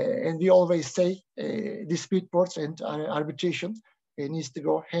 And we always say dispute boards and arbitration needs to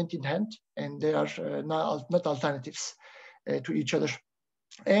go hand in hand, and they are not alternatives to each other.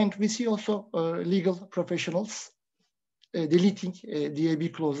 And we see also legal professionals deleting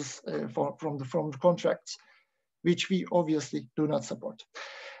DAB clauses from the contracts, which we obviously do not support.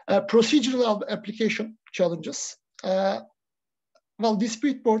 Procedural application challenges. Well,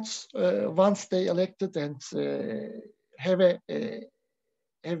 dispute boards, once they elected and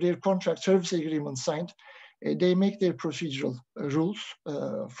have their contract service agreement signed, they make their procedural rules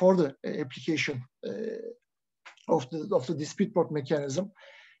for the application of the dispute board mechanism.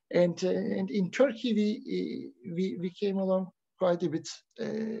 And in Turkey, we came along quite a bit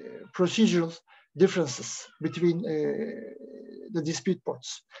procedural differences between the dispute boards.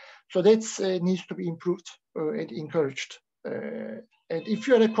 So that needs to be improved and encouraged. And if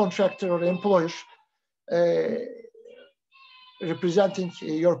you're a contractor or employer representing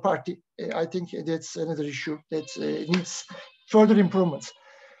your party, I think that's another issue that needs further improvements.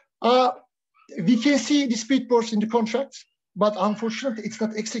 We can see dispute boards in the contract, but unfortunately it's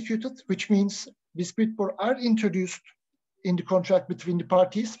not executed, which means dispute boards are introduced in the contract between the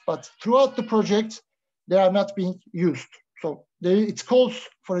parties, but throughout the project, they are not being used. So it calls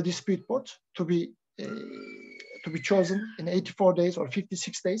for a dispute board to be chosen in 84 days or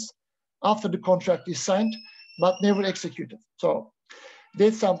 56 days after the contract is signed, but never executed. So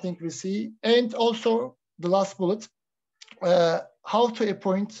that's something we see. And also the last bullet, how to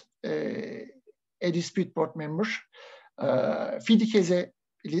appoint a dispute board member. FIDIC has a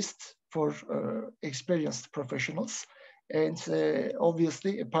list for experienced professionals. And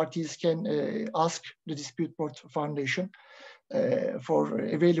obviously parties can ask the Dispute Board Foundation for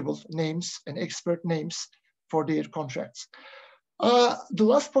available names and expert names for their contracts. The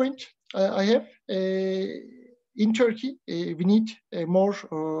last point I have, in Turkey, we need more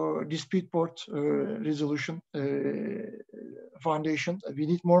dispute board resolution foundation. We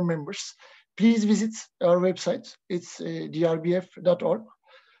need more members. Please visit our website. It's drbf.org.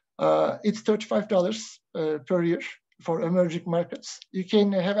 It's $35 per year for emerging markets. You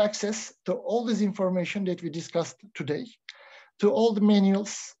can have access to all this information that we discussed today, to all the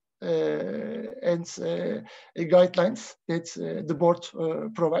manuals and guidelines that the board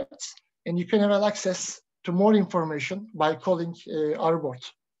provides. And you can have access to more information by calling our board.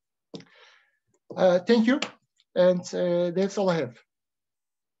 Thank you. And that's all I have.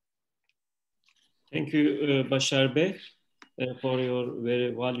 Thank you, Basar Bey, for your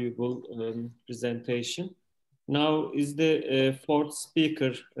very valuable presentation. Now is the fourth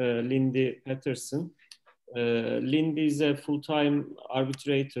speaker, Lindy Peterson. Lindy is a full-time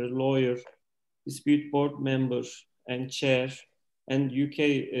arbitrator, lawyer, dispute board member and chair, and UK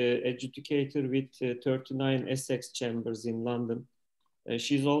adjudicator with 39 Essex chambers in London.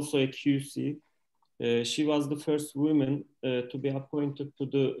 She's also a QC. She was the first woman to be appointed to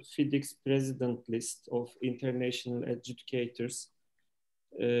the FIDIC's president list of international adjudicators.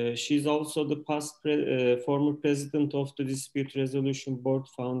 She's also the former president of the Dispute Resolution Board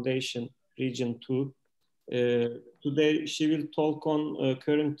Foundation, Region 2. Today, she will talk on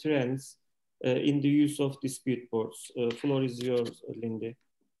current trends in the use of dispute boards. Floor is yours, Lindy.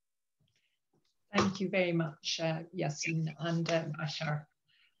 Thank you very much, Yasemin and Basar.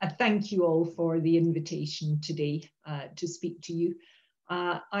 Thank you all for the invitation today to speak to you.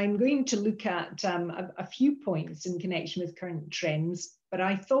 I'm going to look at a few points in connection with current trends, but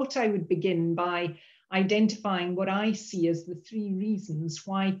I thought I would begin by identifying what I see as the three reasons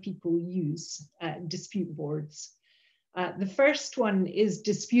why people use dispute boards. The first one is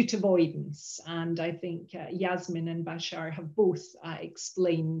dispute avoidance, and I think Yasemin and Basar have both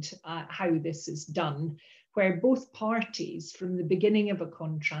explained how this is done, where both parties from the beginning of a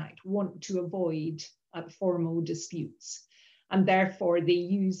contract want to avoid formal disputes, and therefore they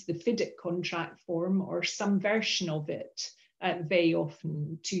use the FIDIC contract form or some version of it very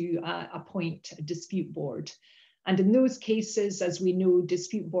often to appoint a dispute board. And in those cases, as we know,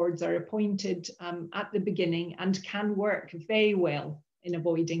 dispute boards are appointed at the beginning and can work very well in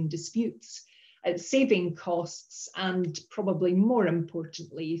avoiding disputes, saving costs, and probably more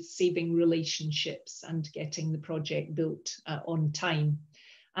importantly, saving relationships and getting the project built on time.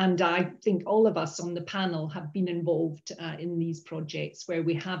 And I think all of us on the panel have been involved in these projects where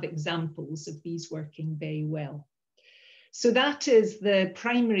we have examples of these working very well. So that is the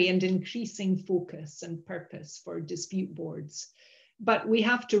primary and increasing focus and purpose for dispute boards. But we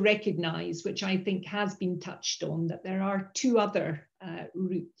have to recognize, which I think has been touched on, that there are two other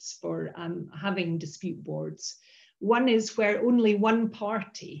routes for having dispute boards. One is where only one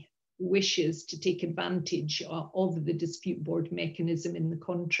party wishes to take advantage of the dispute board mechanism in the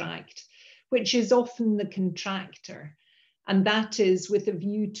contract, which is often the contractor. And that is with a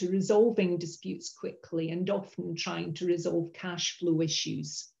view to resolving disputes quickly and often trying to resolve cash flow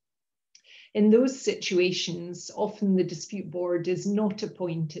issues. In those situations, often the dispute board is not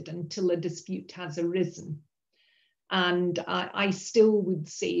appointed until a dispute has arisen. And I still would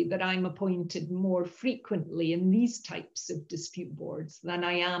say that I'm appointed more frequently in these types of dispute boards than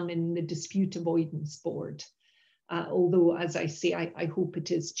I am in the dispute avoidance board. Although, as I say, I hope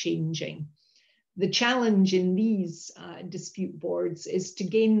it is changing. The challenge in these dispute boards is to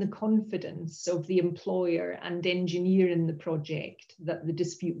gain the confidence of the employer and engineer in the project that the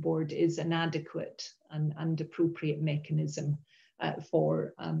dispute board is an adequate and appropriate mechanism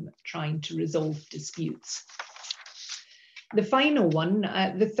for trying to resolve disputes. The final one,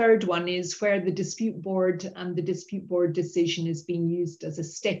 the third one, is where the dispute board and the dispute board decision is being used as a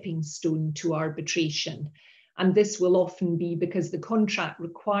stepping stone to arbitration. And this will often be because the contract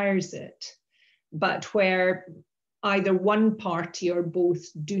requires it, but where either one party or both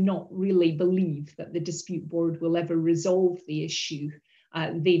do not really believe that the dispute board will ever resolve the issue.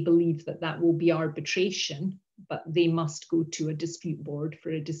 They believe that that will be arbitration, but they must go to a dispute board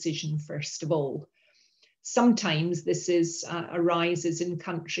for a decision first of all. Sometimes this arises in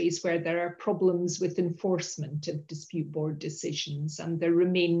countries where there are problems with enforcement of dispute board decisions, and there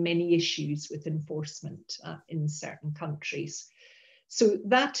remain many issues with enforcement in certain countries. So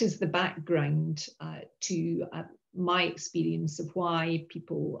that is the background to my experience of why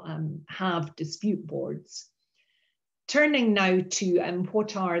people have dispute boards. Turning now to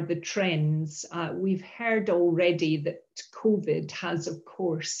what are the trends, we've heard already that COVID has, of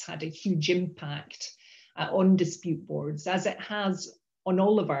course, had a huge impact on dispute boards, as it has on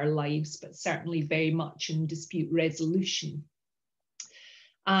all of our lives, but certainly very much in dispute resolution.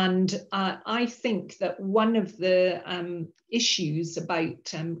 And I think that one of the issues about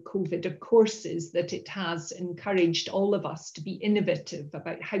COVID, of course, is that it has encouraged all of us to be innovative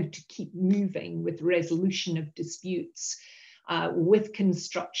about how to keep moving with resolution of disputes, with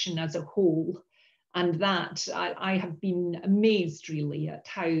construction as a whole. And that I have been amazed really at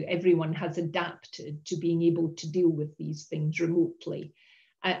how everyone has adapted to being able to deal with these things remotely.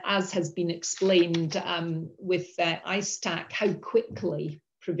 As has been explained with ISTAC, how quickly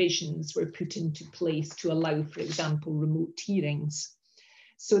provisions were put into place to allow, for example, remote hearings.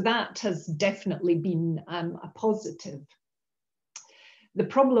 So that has definitely been a positive. The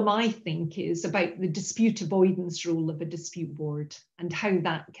problem, I think, is about the dispute avoidance role of a dispute board and how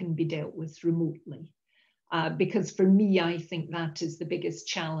that can be dealt with remotely. Because for me, I think that is the biggest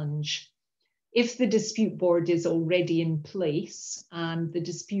challenge. If the dispute board is already in place and the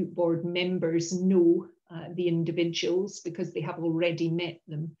dispute board members know the individuals because they have already met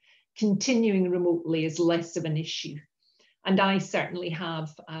them, continuing remotely is less of an issue. And I certainly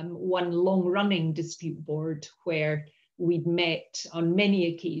have one long-running dispute board where we'd met on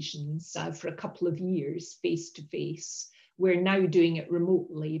many occasions for a couple of years face-to-face. We're now doing it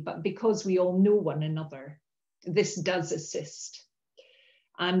remotely, but because we all know one another, this does assist.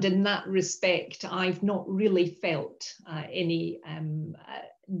 And in that respect, I've not really felt any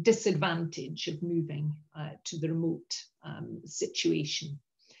disadvantage of moving to the remote situation.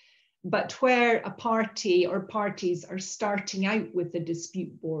 But where a party or parties are starting out with a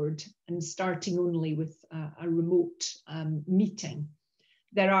dispute board and starting only with a remote meeting,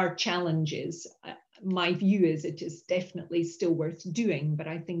 there are challenges. My view is it is definitely still worth doing, but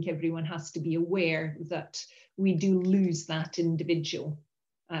I think everyone has to be aware that we do lose that individual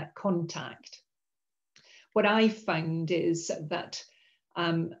contact. What I found is that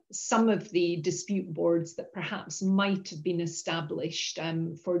some of the dispute boards that perhaps might have been established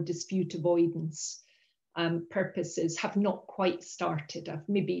for dispute avoidance purposes have not quite started. I've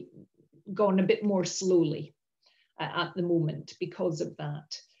maybe gone a bit more slowly at the moment because of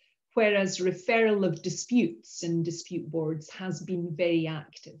that. Whereas referral of disputes in dispute boards has been very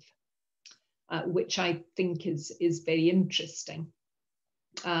active, which I think is very interesting.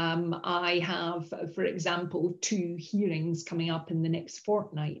 I have, for example, 2 hearings coming up in the next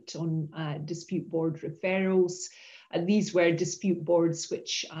fortnight on dispute board referrals. These were dispute boards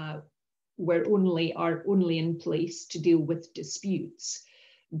which are only in place to deal with disputes,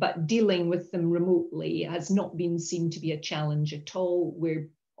 but dealing with them remotely has not been seen to be a challenge at all. We're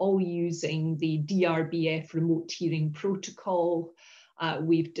all using the DRBF remote hearing protocol.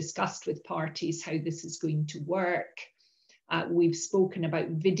 We've discussed with parties how this is going to work. We've spoken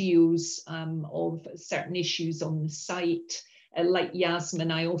about videos of certain issues on the site. Like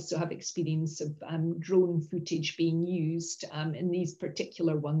Yasemin, I also have experience of drone footage being used in these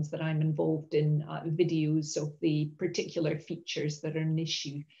particular ones that I'm involved in. Videos of the particular features that are an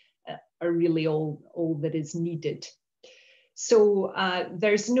issue are really all that is needed. So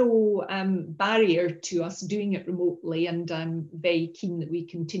there's no barrier to us doing it remotely, and I'm very keen that we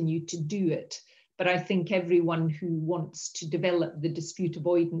continue to do it. But I think everyone who wants to develop the dispute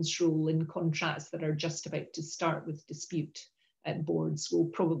avoidance role in contracts that are just about to start with dispute boards will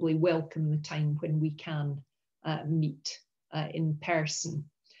probably welcome the time when we can meet in person.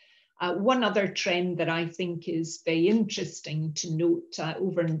 One other trend that I think is very interesting to note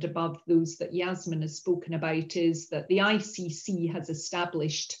over and above those that Yasemin has spoken about is that the ICC has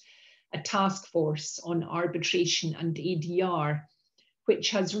established a task force on arbitration and ADR,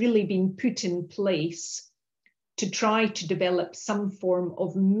 which has really been put in place to try to develop some form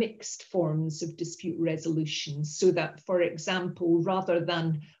of mixed forms of dispute resolution, so that, for example, rather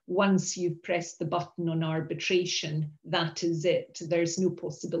than once you've pressed the button on arbitration, that is it, there's no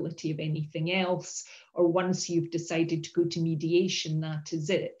possibility of anything else, or once you've decided to go to mediation, that is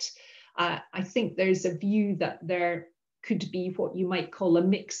it. I think there's a view that there could be what you might call a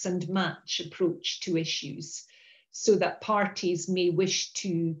mix and match approach to issues, so that parties may wish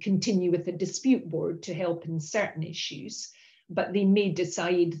to continue with a dispute board to help in certain issues, but they may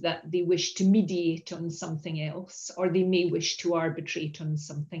decide that they wish to mediate on something else, or they may wish to arbitrate on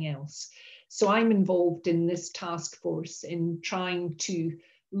something else. So I'm involved in this task force in trying to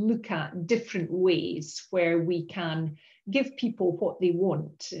look at different ways where we can give people what they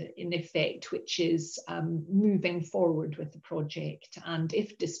want, in effect, which is moving forward with the project, and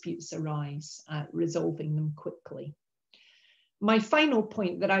if disputes arise, resolving them quickly. My final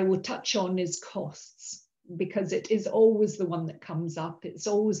point that I will touch on is costs, because it is always the one that comes up. It's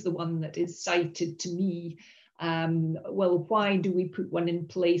always the one that is cited to me. Well, why do we put one in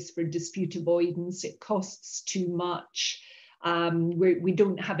place for dispute avoidance? It costs too much. We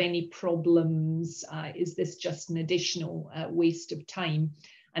don't have any problems. Is this just an additional waste of time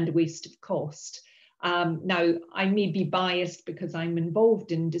and a waste of cost? Now, I may be biased because I'm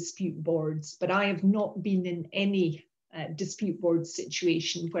involved in dispute boards, but I have not been in any dispute board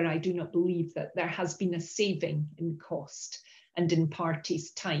situation where I do not believe that there has been a saving in cost and in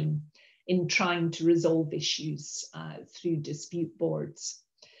parties' time in trying to resolve issues through dispute boards.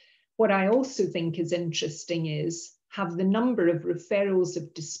 What I also think is interesting is, have the number of referrals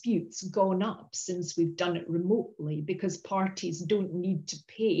of disputes gone up since we've done it remotely, because parties don't need to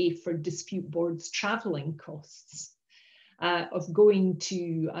pay for dispute boards' traveling costs of going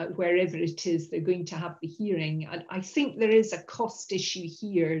to wherever it is they're going to have the hearing. And I think there is a cost issue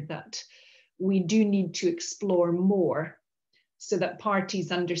here that we do need to explore more, so that parties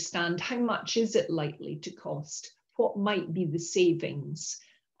understand how much is it likely to cost, what might be the savings.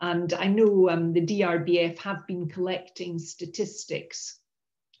 And I know the DRBF have been collecting statistics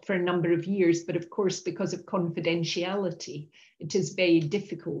for a number of years, but of course, because of confidentiality, it is very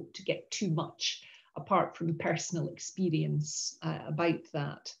difficult to get too much apart from personal experience about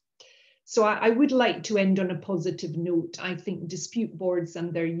that. So I would like to end on a positive note. I think dispute boards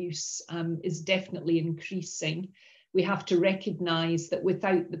and their use is definitely increasing. We have to recognize that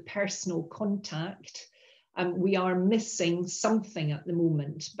without the personal contact, we are missing something at the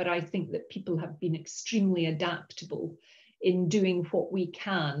moment, but I think that people have been extremely adaptable in doing what we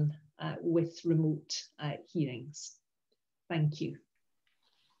can with remote hearings. Thank you.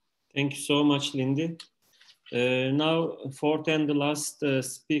 Thank you so much, Lindy. Now, fourth and the last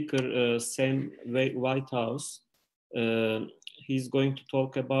speaker, Sam Whitehouse. He's going to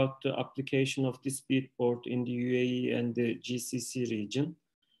talk about the application of dispute board in the UAE and the GCC region.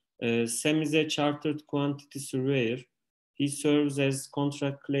 Sam is a chartered quantity surveyor. He serves as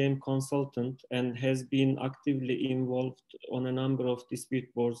contract claim consultant and has been actively involved on a number of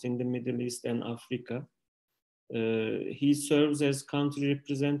dispute boards in the Middle East and Africa. He serves as country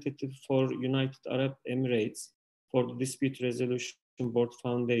representative for United Arab Emirates for the Dispute Resolution Board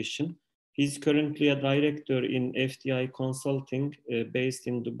Foundation. He's currently a director in FTI Consulting based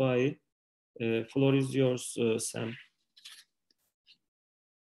in Dubai. Floor is yours, Sam.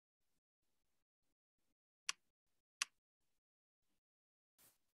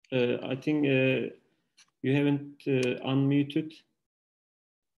 I think you haven't unmuted.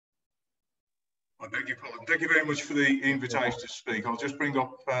 I beg your pardon. Thank you very much for the invitation to speak. I'll just bring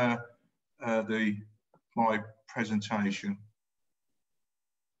up my presentation.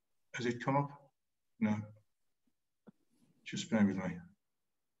 Has it come up? No. Just bear with me.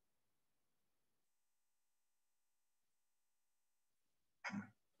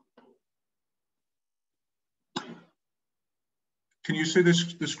 Can you see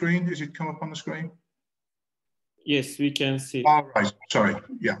this, the screen? Does it come up on the screen? Yes, we can see. All right. Sorry.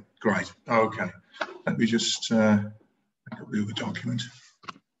 Yeah, great. Okay. Let me just make up the other document.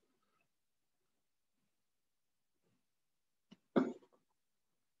 Right.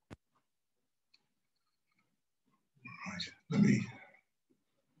 Let me.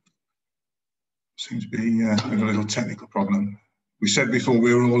 Seems to be a little technical problem. We said before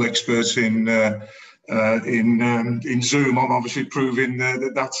we were all experts in Zoom. I'm obviously proving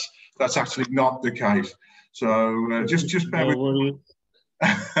that that's actually not the case. So just bear with me.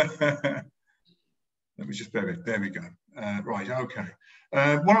 Let me just bear it. There we go. Right, okay.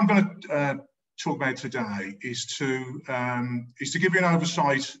 What I'm going to talk about today is to give you an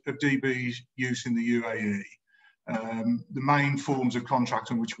oversight of DB's use in the UAE, the main forms of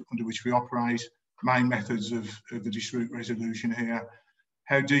contract under which we operate, main methods of the dispute resolution here,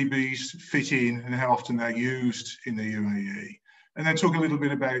 how DBs fit in and how often they're used in the UAE, and then talk a little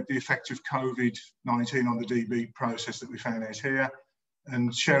bit about the effect of COVID-19 on the DB process that we found out here,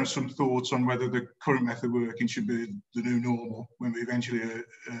 and share some thoughts on whether the current method of working should be the new normal when we eventually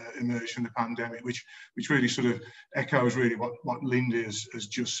emerge from the pandemic, which really sort of echoes really what Lindy has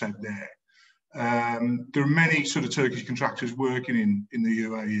just said there. There are many sort of Turkish contractors working in the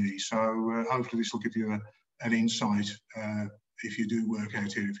UAE, so hopefully this will give you an insight if you do work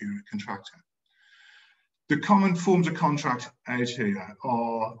out here, if you're a contractor. The common forms of contract out here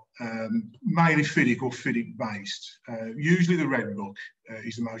are mainly FIDIC or FIDIC based. Usually the Red Book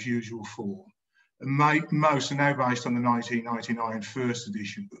is the most usual form. And most are now based on the 1999 first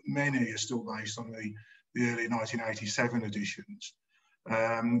edition, but many are still based on the early 1987 editions.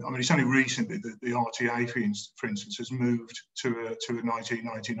 I mean, it's only recently that the RTA, for instance, has moved to a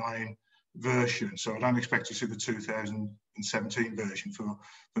 1999 version. So I don't expect to see the 2017 version for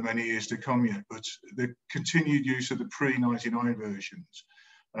many years to come yet. But the continued use of the pre-99 versions,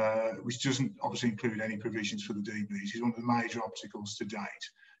 which doesn't obviously include any provisions for the DBs, is one of the major obstacles to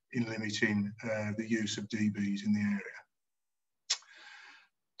date in limiting the use of DBs in the area.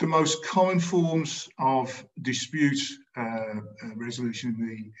 The most common forms of dispute resolution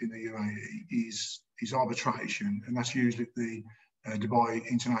in the UAE is arbitration, and that's usually at the Dubai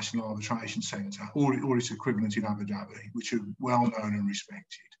International Arbitration Centre or its equivalent in Abu Dhabi, which are well known and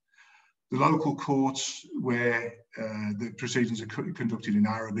respected. The local courts, where the proceedings are conducted in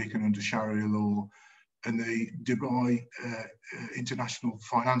Arabic and under Sharia law, and the Dubai International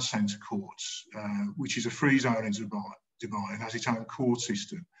Finance Centre courts, which is a free zone in Dubai and has its own court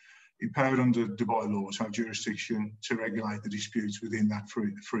system, empowered under Dubai law to have jurisdiction to regulate the disputes within that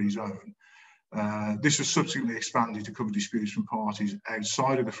free zone. This was subsequently expanded to cover disputes from parties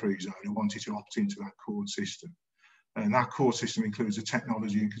outside of the free zone who wanted to opt into that court system. And that court system includes a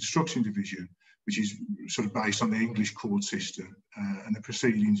technology and construction division, which is sort of based on the English court system, and the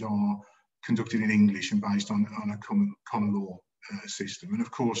proceedings are conducted in English and based on a common law system. And of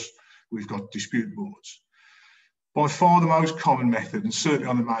course, we've got dispute boards. By far the most common method, and certainly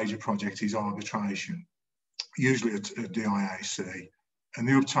on the major project, is arbitration, usually at DIAC. And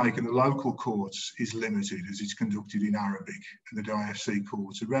the uptake in the local courts is limited as it's conducted in Arabic, and the DIFC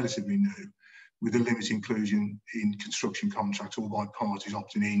courts are relatively new, with a limited inclusion in construction contracts or by parties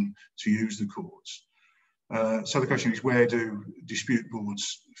opting in to use the courts. So the question is, where do dispute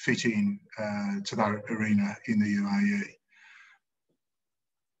boards fit in to that arena in the UAE?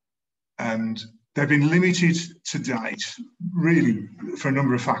 And they've been limited to date, really, for a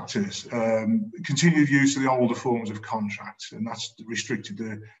number of factors. Continued use of the older forms of contracts, and that's restricted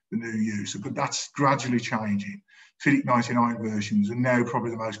the new use, but that's gradually changing. FIDIC 99 versions are now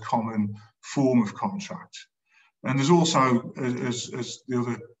probably the most common form of contract. And there's also, as the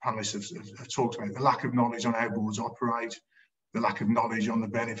other panelists have talked about, the lack of knowledge on how boards operate, the lack of knowledge on the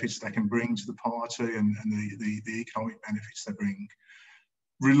benefits they can bring to the party and the economic benefits they bring.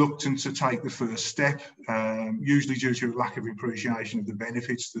 Reluctant to take the first step, usually due to a lack of appreciation of the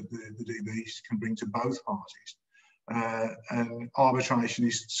benefits that the DBs can bring to both parties. And arbitration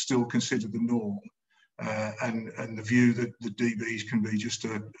is still considered the norm. And the view that the DBs can be just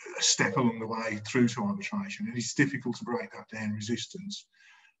a step along the way through to arbitration. And it's difficult to break that down resistance.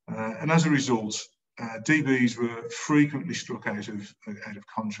 And as a result, DBs were frequently struck out of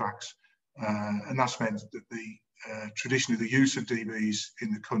contracts. And that's meant that traditionally the use of DBs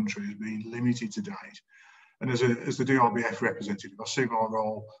in the country has been limited to date. And as the DRBF representative, I see my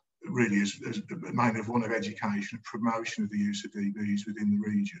role really as mainly of one of education and promotion of the use of DBs within the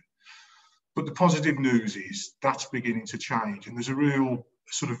region. But the positive news is that's beginning to change, and there's a real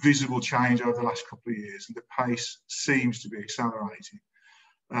sort of visible change over the last couple of years, and the pace seems to be accelerating.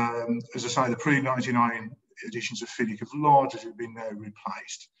 As I say, the pre-99 editions of FIDIC have largely been now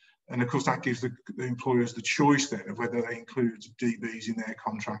replaced. And of course, that gives the employers the choice then of whether they include DBs in their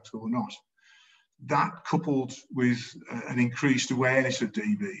contract or not. That, coupled with an increased awareness of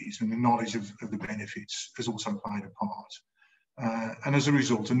DBs and the knowledge of the benefits, has also played a part. And as a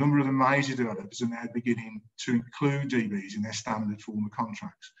result, a number of the major developers are now beginning to include DBs in their standard form of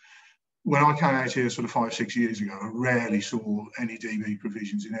contracts. When I came out here sort of 5 or 6 years ago, I rarely saw any DB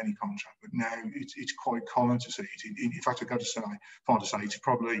provisions in any contract, but now it's quite common to see it. In fact, I've got to say, it's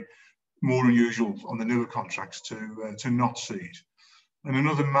probably more unusual on the newer contracts to not see it. And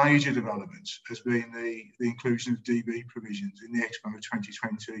another major development has been the inclusion of DB provisions in the Expo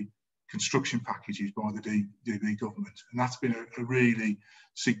 2020 construction packages by the DB government. And that's been a really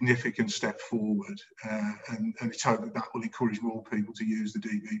significant step forward. And it's hoped that that will encourage more people to use the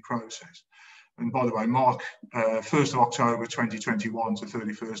DB process. And by the way, mark 1st of October 2021 to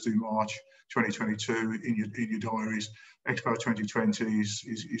 31st of March 2022 in your diaries. Expo 2020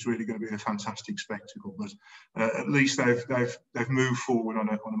 is really going to be a fantastic spectacle, but at least they've moved forward on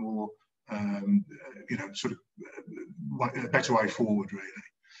a more you know, sort of a better way forward, really.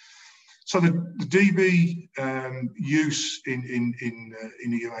 So the DB use in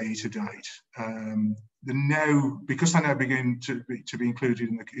the UAE to date, because they now begin to be included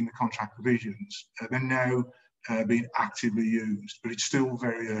in the contract provisions, they're now being actively used, but it's still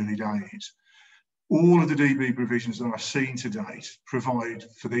very early days. All of the DB provisions that I've seen to date provide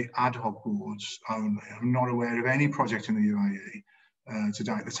for the ad hoc boards only. I'm not aware of any project in the UAE to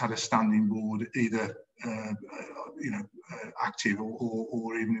date that's had a standing board, either you know, active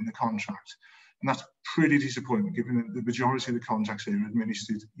or even in the contract. And that's pretty disappointing, given that the majority of the contracts here are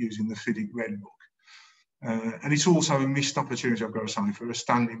administered using the FIDIC Red Book. And it's also a missed opportunity, I've got to say, for a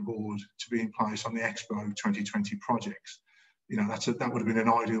standing board to be in place on the Expo 2020 projects. You know, that would have been an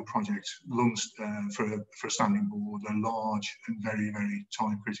ideal project for a standing board, a large and very, very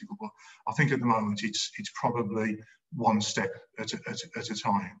time critical. But I think at the moment it's probably one step at a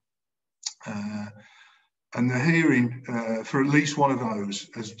time. And the hearing for at least one of those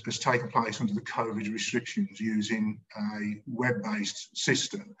has taken place under the COVID restrictions using a web-based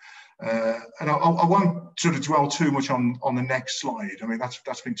system. And I won't sort of dwell too much on the next slide. I mean,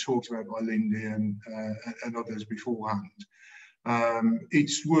 that's been talked about by Lindy and others beforehand.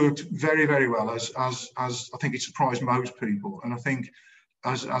 It's worked very, very well, as I think it surprised most people. And I think,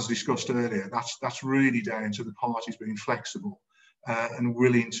 as discussed earlier, that's really down to the parties being flexible and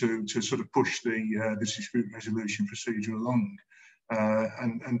willing to sort of push the dispute resolution procedure along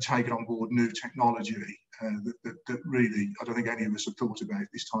and take on board new technology that really, I don't think any of us have thought about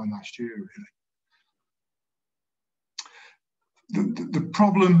this time last year, really. The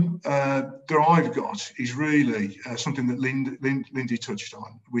problem that I've got is really something that Lindy touched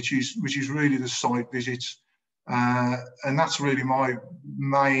on, which is really the site visits, and that's really my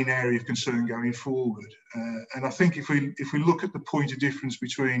main area of concern going forward. And I think if we look at the point of difference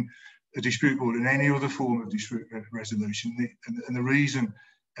between a dispute board and any other form of dispute resolution, and the reason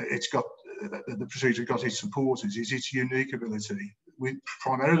the procedure got its supporters is its unique ability,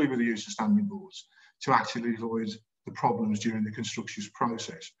 primarily with the use of standing boards, to actually avoid the problems during the construction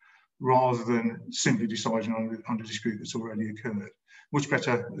process, rather than simply deciding on a dispute that's already occurred. Much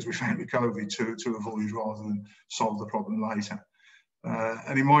better, as we found with COVID, to avoid rather than solve the problem later.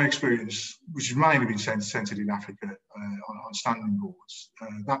 And in my experience, which has mainly been centred in Africa on standing boards,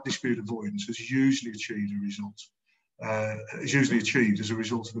 that dispute avoidance has usually achieved a result. Is usually achieved as a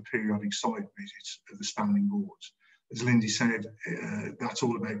result of the periodic site visits of the standing boards. As Lindy said, that's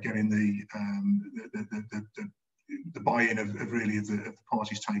all about getting the buy-in of the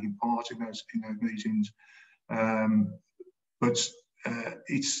parties taking part in those meetings. But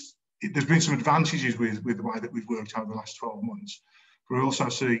there's been some advantages with the way that we've worked over the last 12 months. But we also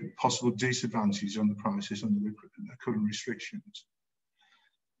see possible disadvantages on the process under the current restrictions.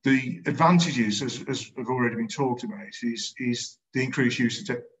 The advantages, as have already been talked about, is the increased use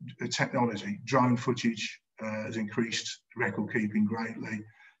of technology. Drone footage has increased record keeping greatly.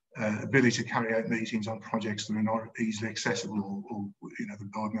 Ability to carry out meetings on projects that are not easily accessible, or you know, the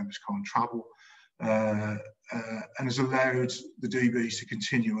board members can't travel, and has allowed the DBs to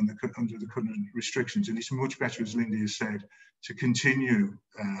continue under the current restrictions. And it's much better, as Lindy has said, to continue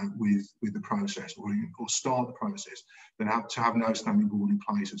with the process or start the process than to have no standing board in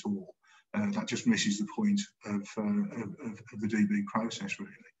place at all. That just misses the point of the DB process,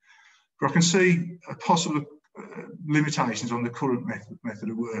 really. But I can see a possible limitations on the current method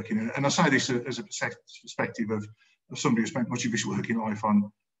of working, and I say this as a perspective of somebody who spent much of his working life on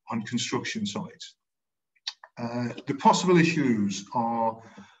construction sites. The possible issues are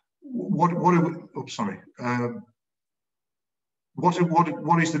what is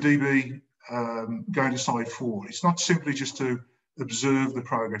the DB going to site for? It's not simply just to observe the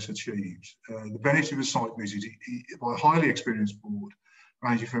progress achieved. The benefit of a site visit by a highly experienced board,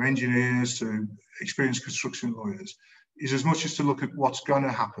 ranging from engineers to experienced construction lawyers, is as much as to look at what's going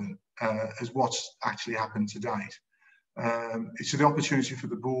to happen as what's actually happened to date. It's an opportunity for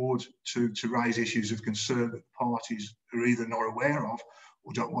the board to raise issues of concern that the parties are either not aware of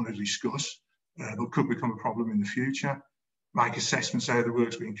or don't want to discuss, but could become a problem in the future. Make assessments how the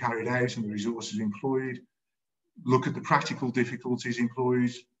work's being carried out and the resources employed. look at the practical difficulties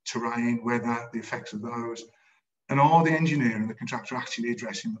employed, terrain, weather, the effects of those, and are the engineer and the contractor actually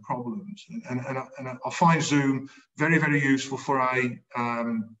addressing the problems? And I find Zoom very, very useful for a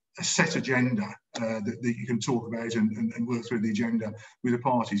set agenda that you can talk about and work through the agenda with the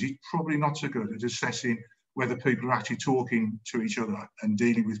parties. It's probably not so good at assessing whether people are actually talking to each other and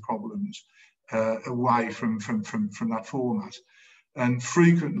dealing with problems away from that format. And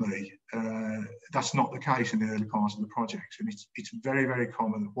frequently, that's not the case in the early part of the project. And it's very, very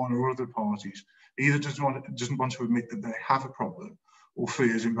common that one or other parties either doesn't want to admit that they have a problem or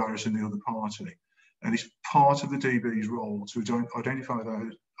fears embarrassing the other party. And it's part of the DB's role to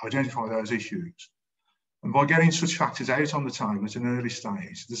identify those issues. And by getting such factors out on the table at an early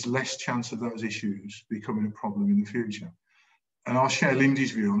stage, there's less chance of those issues becoming a problem in the future. And I'll share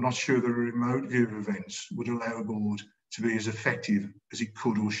Lindy's view. I'm not sure that a remote view of events would allow a board to be as effective as it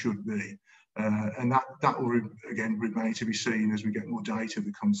could or should be. And that will, again, remain to be seen as we get more data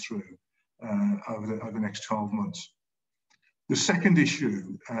that comes through over the next 12 months. The second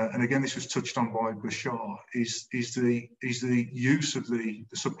issue, and again, this was touched on by Basar, is the use of the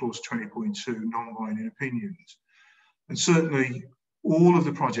subclause 20.2 non-binding opinions. And certainly all of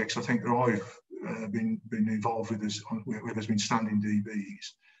the projects I think that I've been involved with, where there's been standing DBs,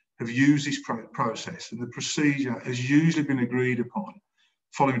 have used this process, and the procedure has usually been agreed upon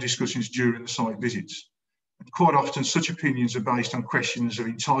following discussions during the site visits. And quite often such opinions are based on questions of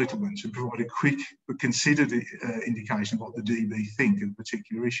entitlement and provide a quick but considered indication of what the DB think of a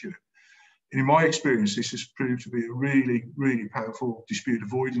particular issue. And in my experience, this has proved to be a really, really powerful dispute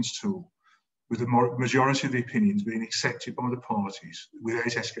avoidance tool, with the majority of the opinions being accepted by the parties without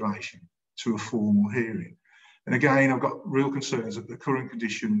escalation to a formal hearing. And again, I've got real concerns that the current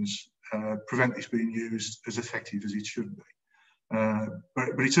conditions prevent this being used as effective as it should be.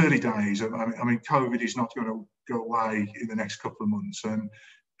 But it's early days. I mean, COVID is not going to go away in the next couple of months. And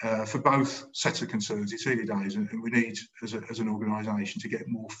for both sets of concerns, it's early days, and we need, as an organisation, to get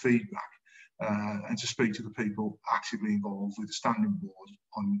more feedback and to speak to the people actively involved with the standing board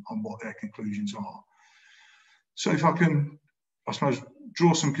on what their conclusions are. So if I can, I suppose,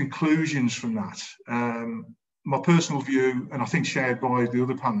 draw some conclusions from that. My personal view, and I think shared by the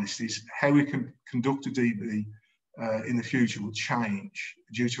other panellists, is how we can conduct a DB in the future will change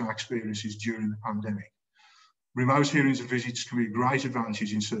due to our experiences during the pandemic. Remote hearings and visits can be a great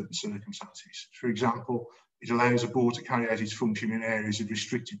advantage in certain circumstances. For example, it allows a board to carry out its function in areas of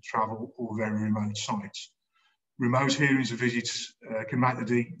restricted travel or very remote sites. Remote hearings and visits can make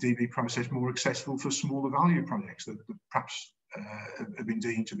the DB process more accessible for smaller value projects that perhaps have been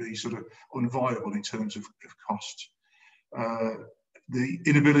deemed to be sort of unviable in terms of costs. The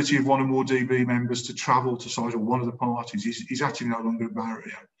inability of one or more DB members to travel to site or one of the parties is actually no longer a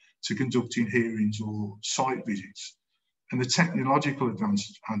barrier to conducting hearings or site visits. And the technological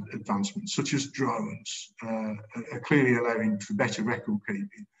advancements, such as drones, are clearly allowing for better record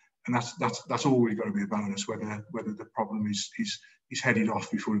keeping. And that's always got to be a bonus, whether the problem is headed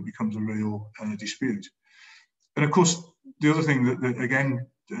off before it becomes a real dispute. And of course, the other thing that again,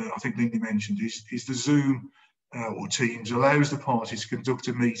 I think Lindy mentioned is the Zoom or Teams allows the parties to conduct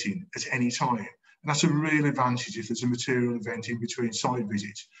a meeting at any time. And that's a real advantage if there's a material event in between site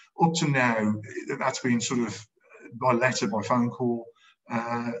visits. Up to now, that's been sort of by letter, by phone call,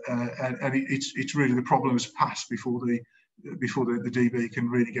 and it's really the problem has passed before the DB can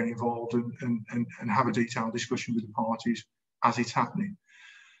really get involved and have a detailed discussion with the parties as it's happening.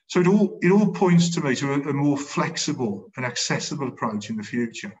 So it all points to me to a more flexible and accessible approach in the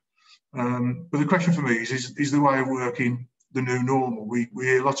future. But the question for me is the way of working the new normal? We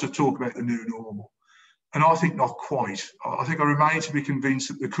hear lots of talk about the new normal, and I think not quite. I think I remain to be convinced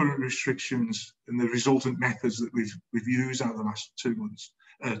that the current restrictions and the resultant methods that we've used over the last 12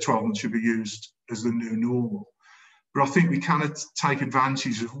 months should be used as the new normal. But I think we cannot take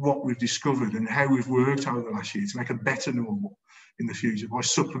advantage of what we've discovered and how we've worked over the last year to make a better normal in the future by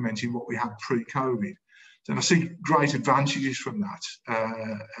supplementing what we had pre-COVID. And I see great advantages from that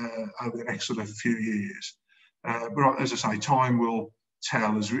over the next sort of few years. But as I say, time will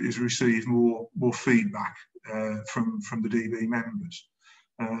tell as we receive more feedback from the DB members.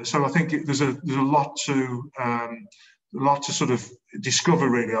 So I think there's a lot to sort of discover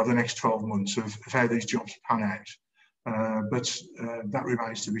really over the next 12 months of how these jobs pan out. But that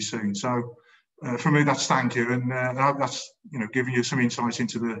remains to be seen. So for me, that's thank you, and I hope that's giving you some insights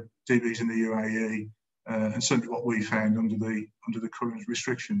into the DBs in the UAE. And certainly what we found under the current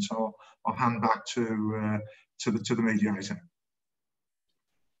restrictions. So I'll hand back to the mediator.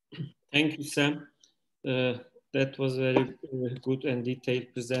 Thank you, Sam. That was a very good and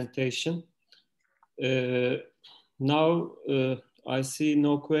detailed presentation. Now I see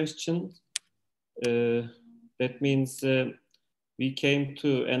no questions. That means we came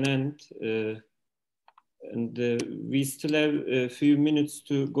to an end, and we still have a few minutes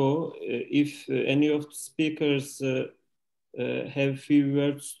to go. If any of the speakers have few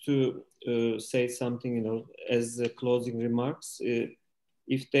words to say something, you know, as closing remarks,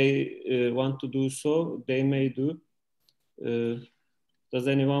 if they want to do so, they may do. Does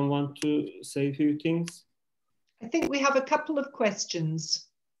anyone want to say a few things? I think we have a couple of questions.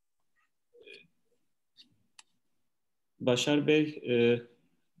 Basar Bey,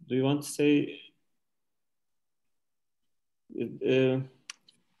 do you want to say?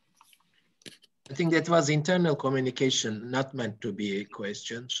 I think that was internal communication, not meant to be a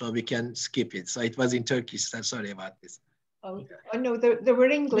question, so we can skip it. So it was in Turkish, so sorry about this. Oh no, there were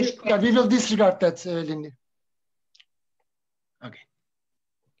English questions. Yeah, we will disregard that, Lindy. Okay.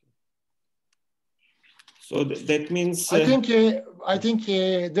 So that means... I think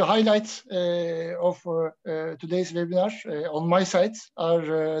the highlights of today's webinar on my side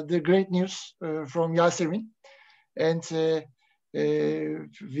are the great news from Yasemin. And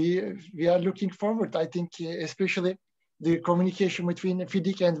we are looking forward, I think, especially the communication between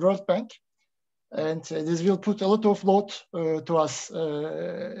FIDIC and World Bank. And this will put a lot of load to us,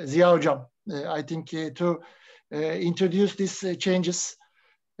 Ziya Hocam, I think, to introduce these changes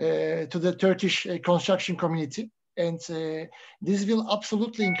to the Turkish construction community. And this will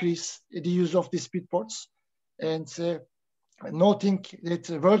absolutely increase the use of the speed ports. And noting that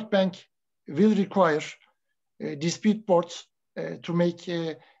the World Bank will require dispute ports to make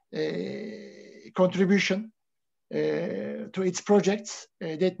a contribution to its projects.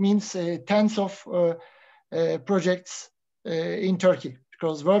 That means tens of projects in Turkey,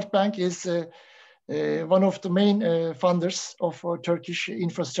 because World Bank is one of the main funders of Turkish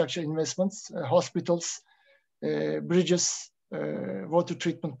infrastructure investments, hospitals, bridges, water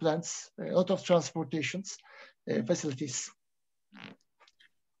treatment plants, a lot of transportations, facilities.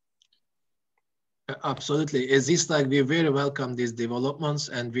 Absolutely. As ISTAC, we very welcome these developments,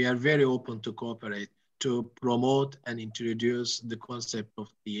 and we are very open to cooperate to promote and introduce the concept of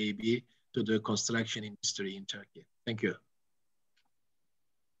DAB to the construction industry in Turkey. Thank you.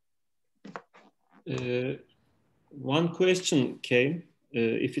 One question came.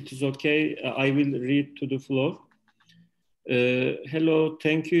 If it is okay, I will read to the floor. Hello,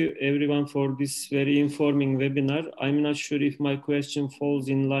 thank you everyone for this very informing webinar. I'm not sure if my question falls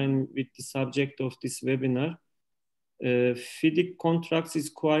in line with the subject of this webinar. FIDIC contracts is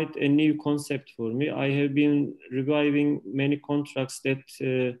quite a new concept for me. I have been reviving many contracts that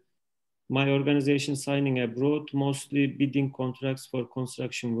my organization signing abroad, mostly bidding contracts for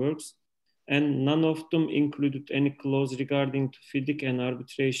construction works, and none of them included any clause regarding to FIDIC and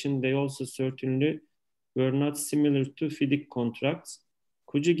arbitration. They also certainly were not similar to FIDIC contracts.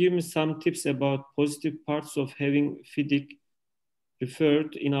 Could you give me some tips about positive parts of having FIDIC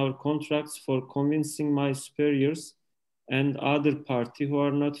referred in our contracts for convincing my superiors and other party who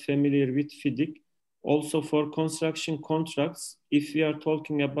are not familiar with FIDIC? Also for construction contracts, if we are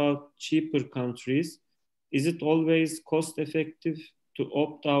talking about cheaper countries, is it always cost effective to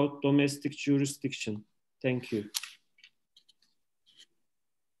opt out domestic jurisdiction? Thank you.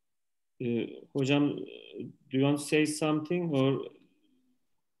 Hocam, do you want to say something or?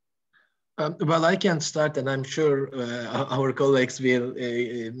 Well, I can start, and I'm sure our colleagues will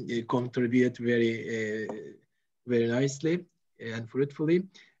contribute very nicely and fruitfully.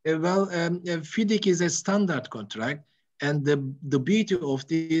 Well, FIDIC is a standard contract, and the beauty of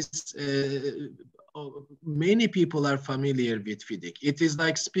this, many people are familiar with FIDIC. It is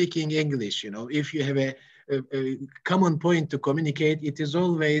like speaking English, you know. If you have a common point to communicate, it is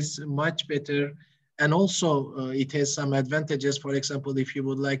always much better. And also it has some advantages. For example, if you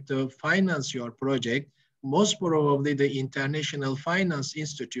would like to finance your project, most probably the international finance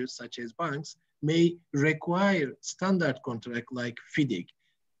institutes such as banks may require standard contract like FIDIC.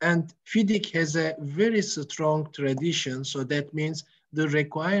 And FIDIC has a very strong tradition. So that means the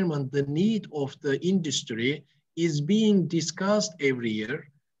requirement, the need of the industry is being discussed every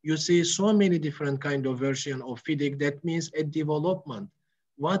year. You see so many different kind of version of FIDIC. That means a development.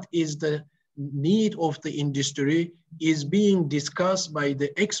 What is the need of the industry is being discussed by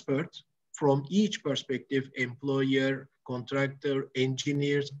the experts from each perspective, employer, contractor,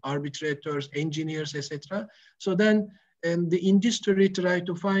 engineers, arbitrators, engineers, etc. So then the industry try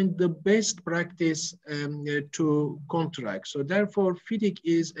to find the best practice to contract. So therefore, FIDIC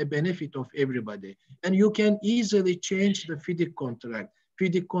is a benefit of everybody. And you can easily change the FIDIC contract.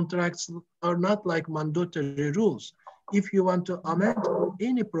 FIDIC contracts are not like mandatory rules. If you want to amend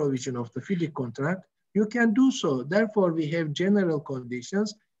any provision of the FIDIC contract, you can do so. Therefore, we have general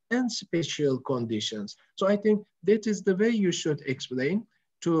conditions and special conditions. So I think that is the way you should explain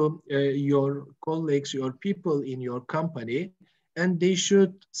to your colleagues, your people in your company, and they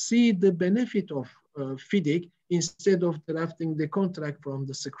should see the benefit of FIDIC instead of drafting the contract from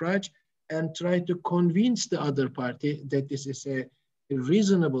the scratch and try to convince the other party that this is a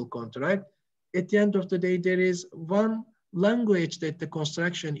reasonable contract. At the end of the day, there is one language that the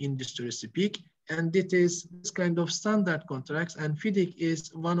construction industry speak, and it is this kind of standard contracts, and FIDIC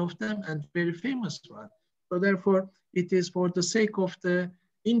is one of them and very famous one. So therefore, it is for the sake of the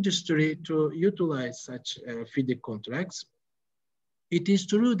industry to utilize such FIDIC contracts. It is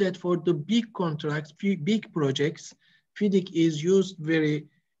true that for the big contracts, big projects, FIDIC is used very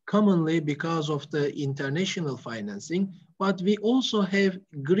commonly because of the international financing, but we also have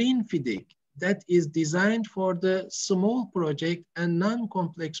green FIDIC that is designed for the small project and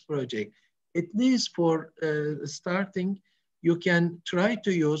non-complex project. At least for starting, you can try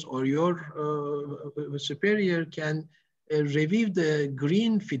to use, or your superior can review the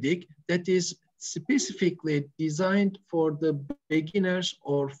green FIDIC that is specifically designed for the beginners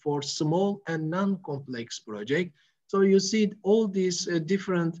or for small and non-complex project. So you see all these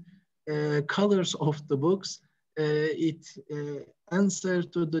different colors of the books. It answers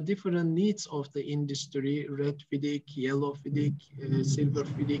to the different needs of the industry: red FIDIC, yellow FIDIC, silver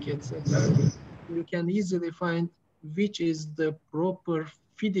FIDIC, etc. You can easily find which is the proper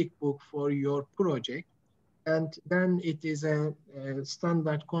FIDIC book for your project, and then it is a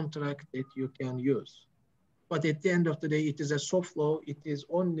standard contract that you can use. But at the end of the day, it is a soft law. It is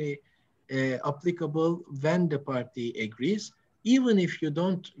only applicable when the party agrees. Even if you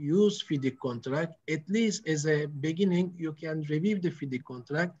don't use FIDIC contract, at least as a beginning, you can review the FIDIC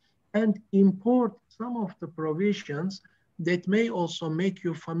contract and import some of the provisions that may also make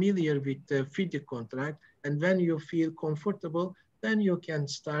you familiar with the FIDIC contract. And when you feel comfortable, then you can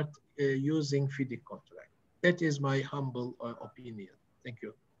start using FIDIC contract. That is my humble opinion. Thank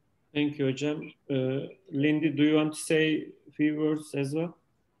you. Thank you, Hocam. Lindy, do you want to say a few words as well?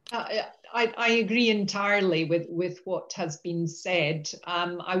 I agree entirely with what has been said.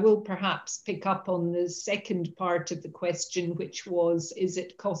 I will perhaps pick up on the second part of the question, which was, is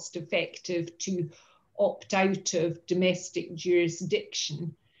it cost effective to opt out of domestic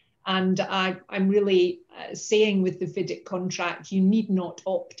jurisdiction? And I'm really saying with the FIDIC contract, you need not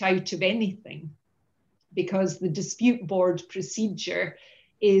opt out of anything, because the dispute board procedure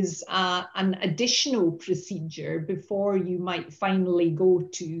is an additional procedure before you might finally go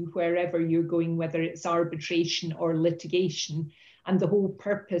to wherever you're going, whether it's arbitration or litigation. And the whole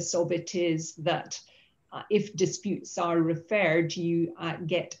purpose of it is that if disputes are referred, you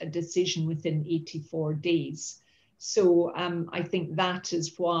get a decision within 84 days. So I think that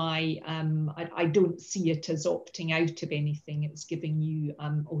is why I don't see it as opting out of anything. It's giving you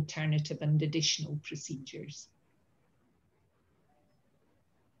alternative and additional procedures.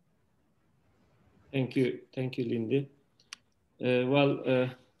 Thank you, Lindy.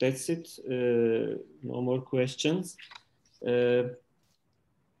 That's it. No more questions.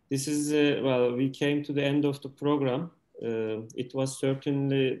 This is we came to the end of the program. It was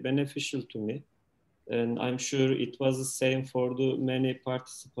certainly beneficial to me, and I'm sure it was the same for the many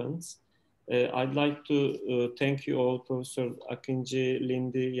participants. I'd like to thank you all, Professor Akıncı,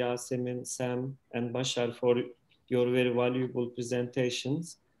 Lindy, Yasemin, Sam, and Basar, for your very valuable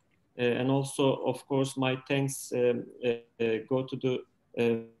presentations. And also, of course, my thanks go to the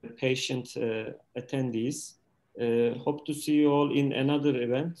patient attendees. Hope to see you all in another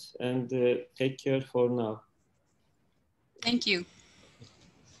event, and take care for now. Thank you.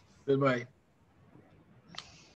 Goodbye.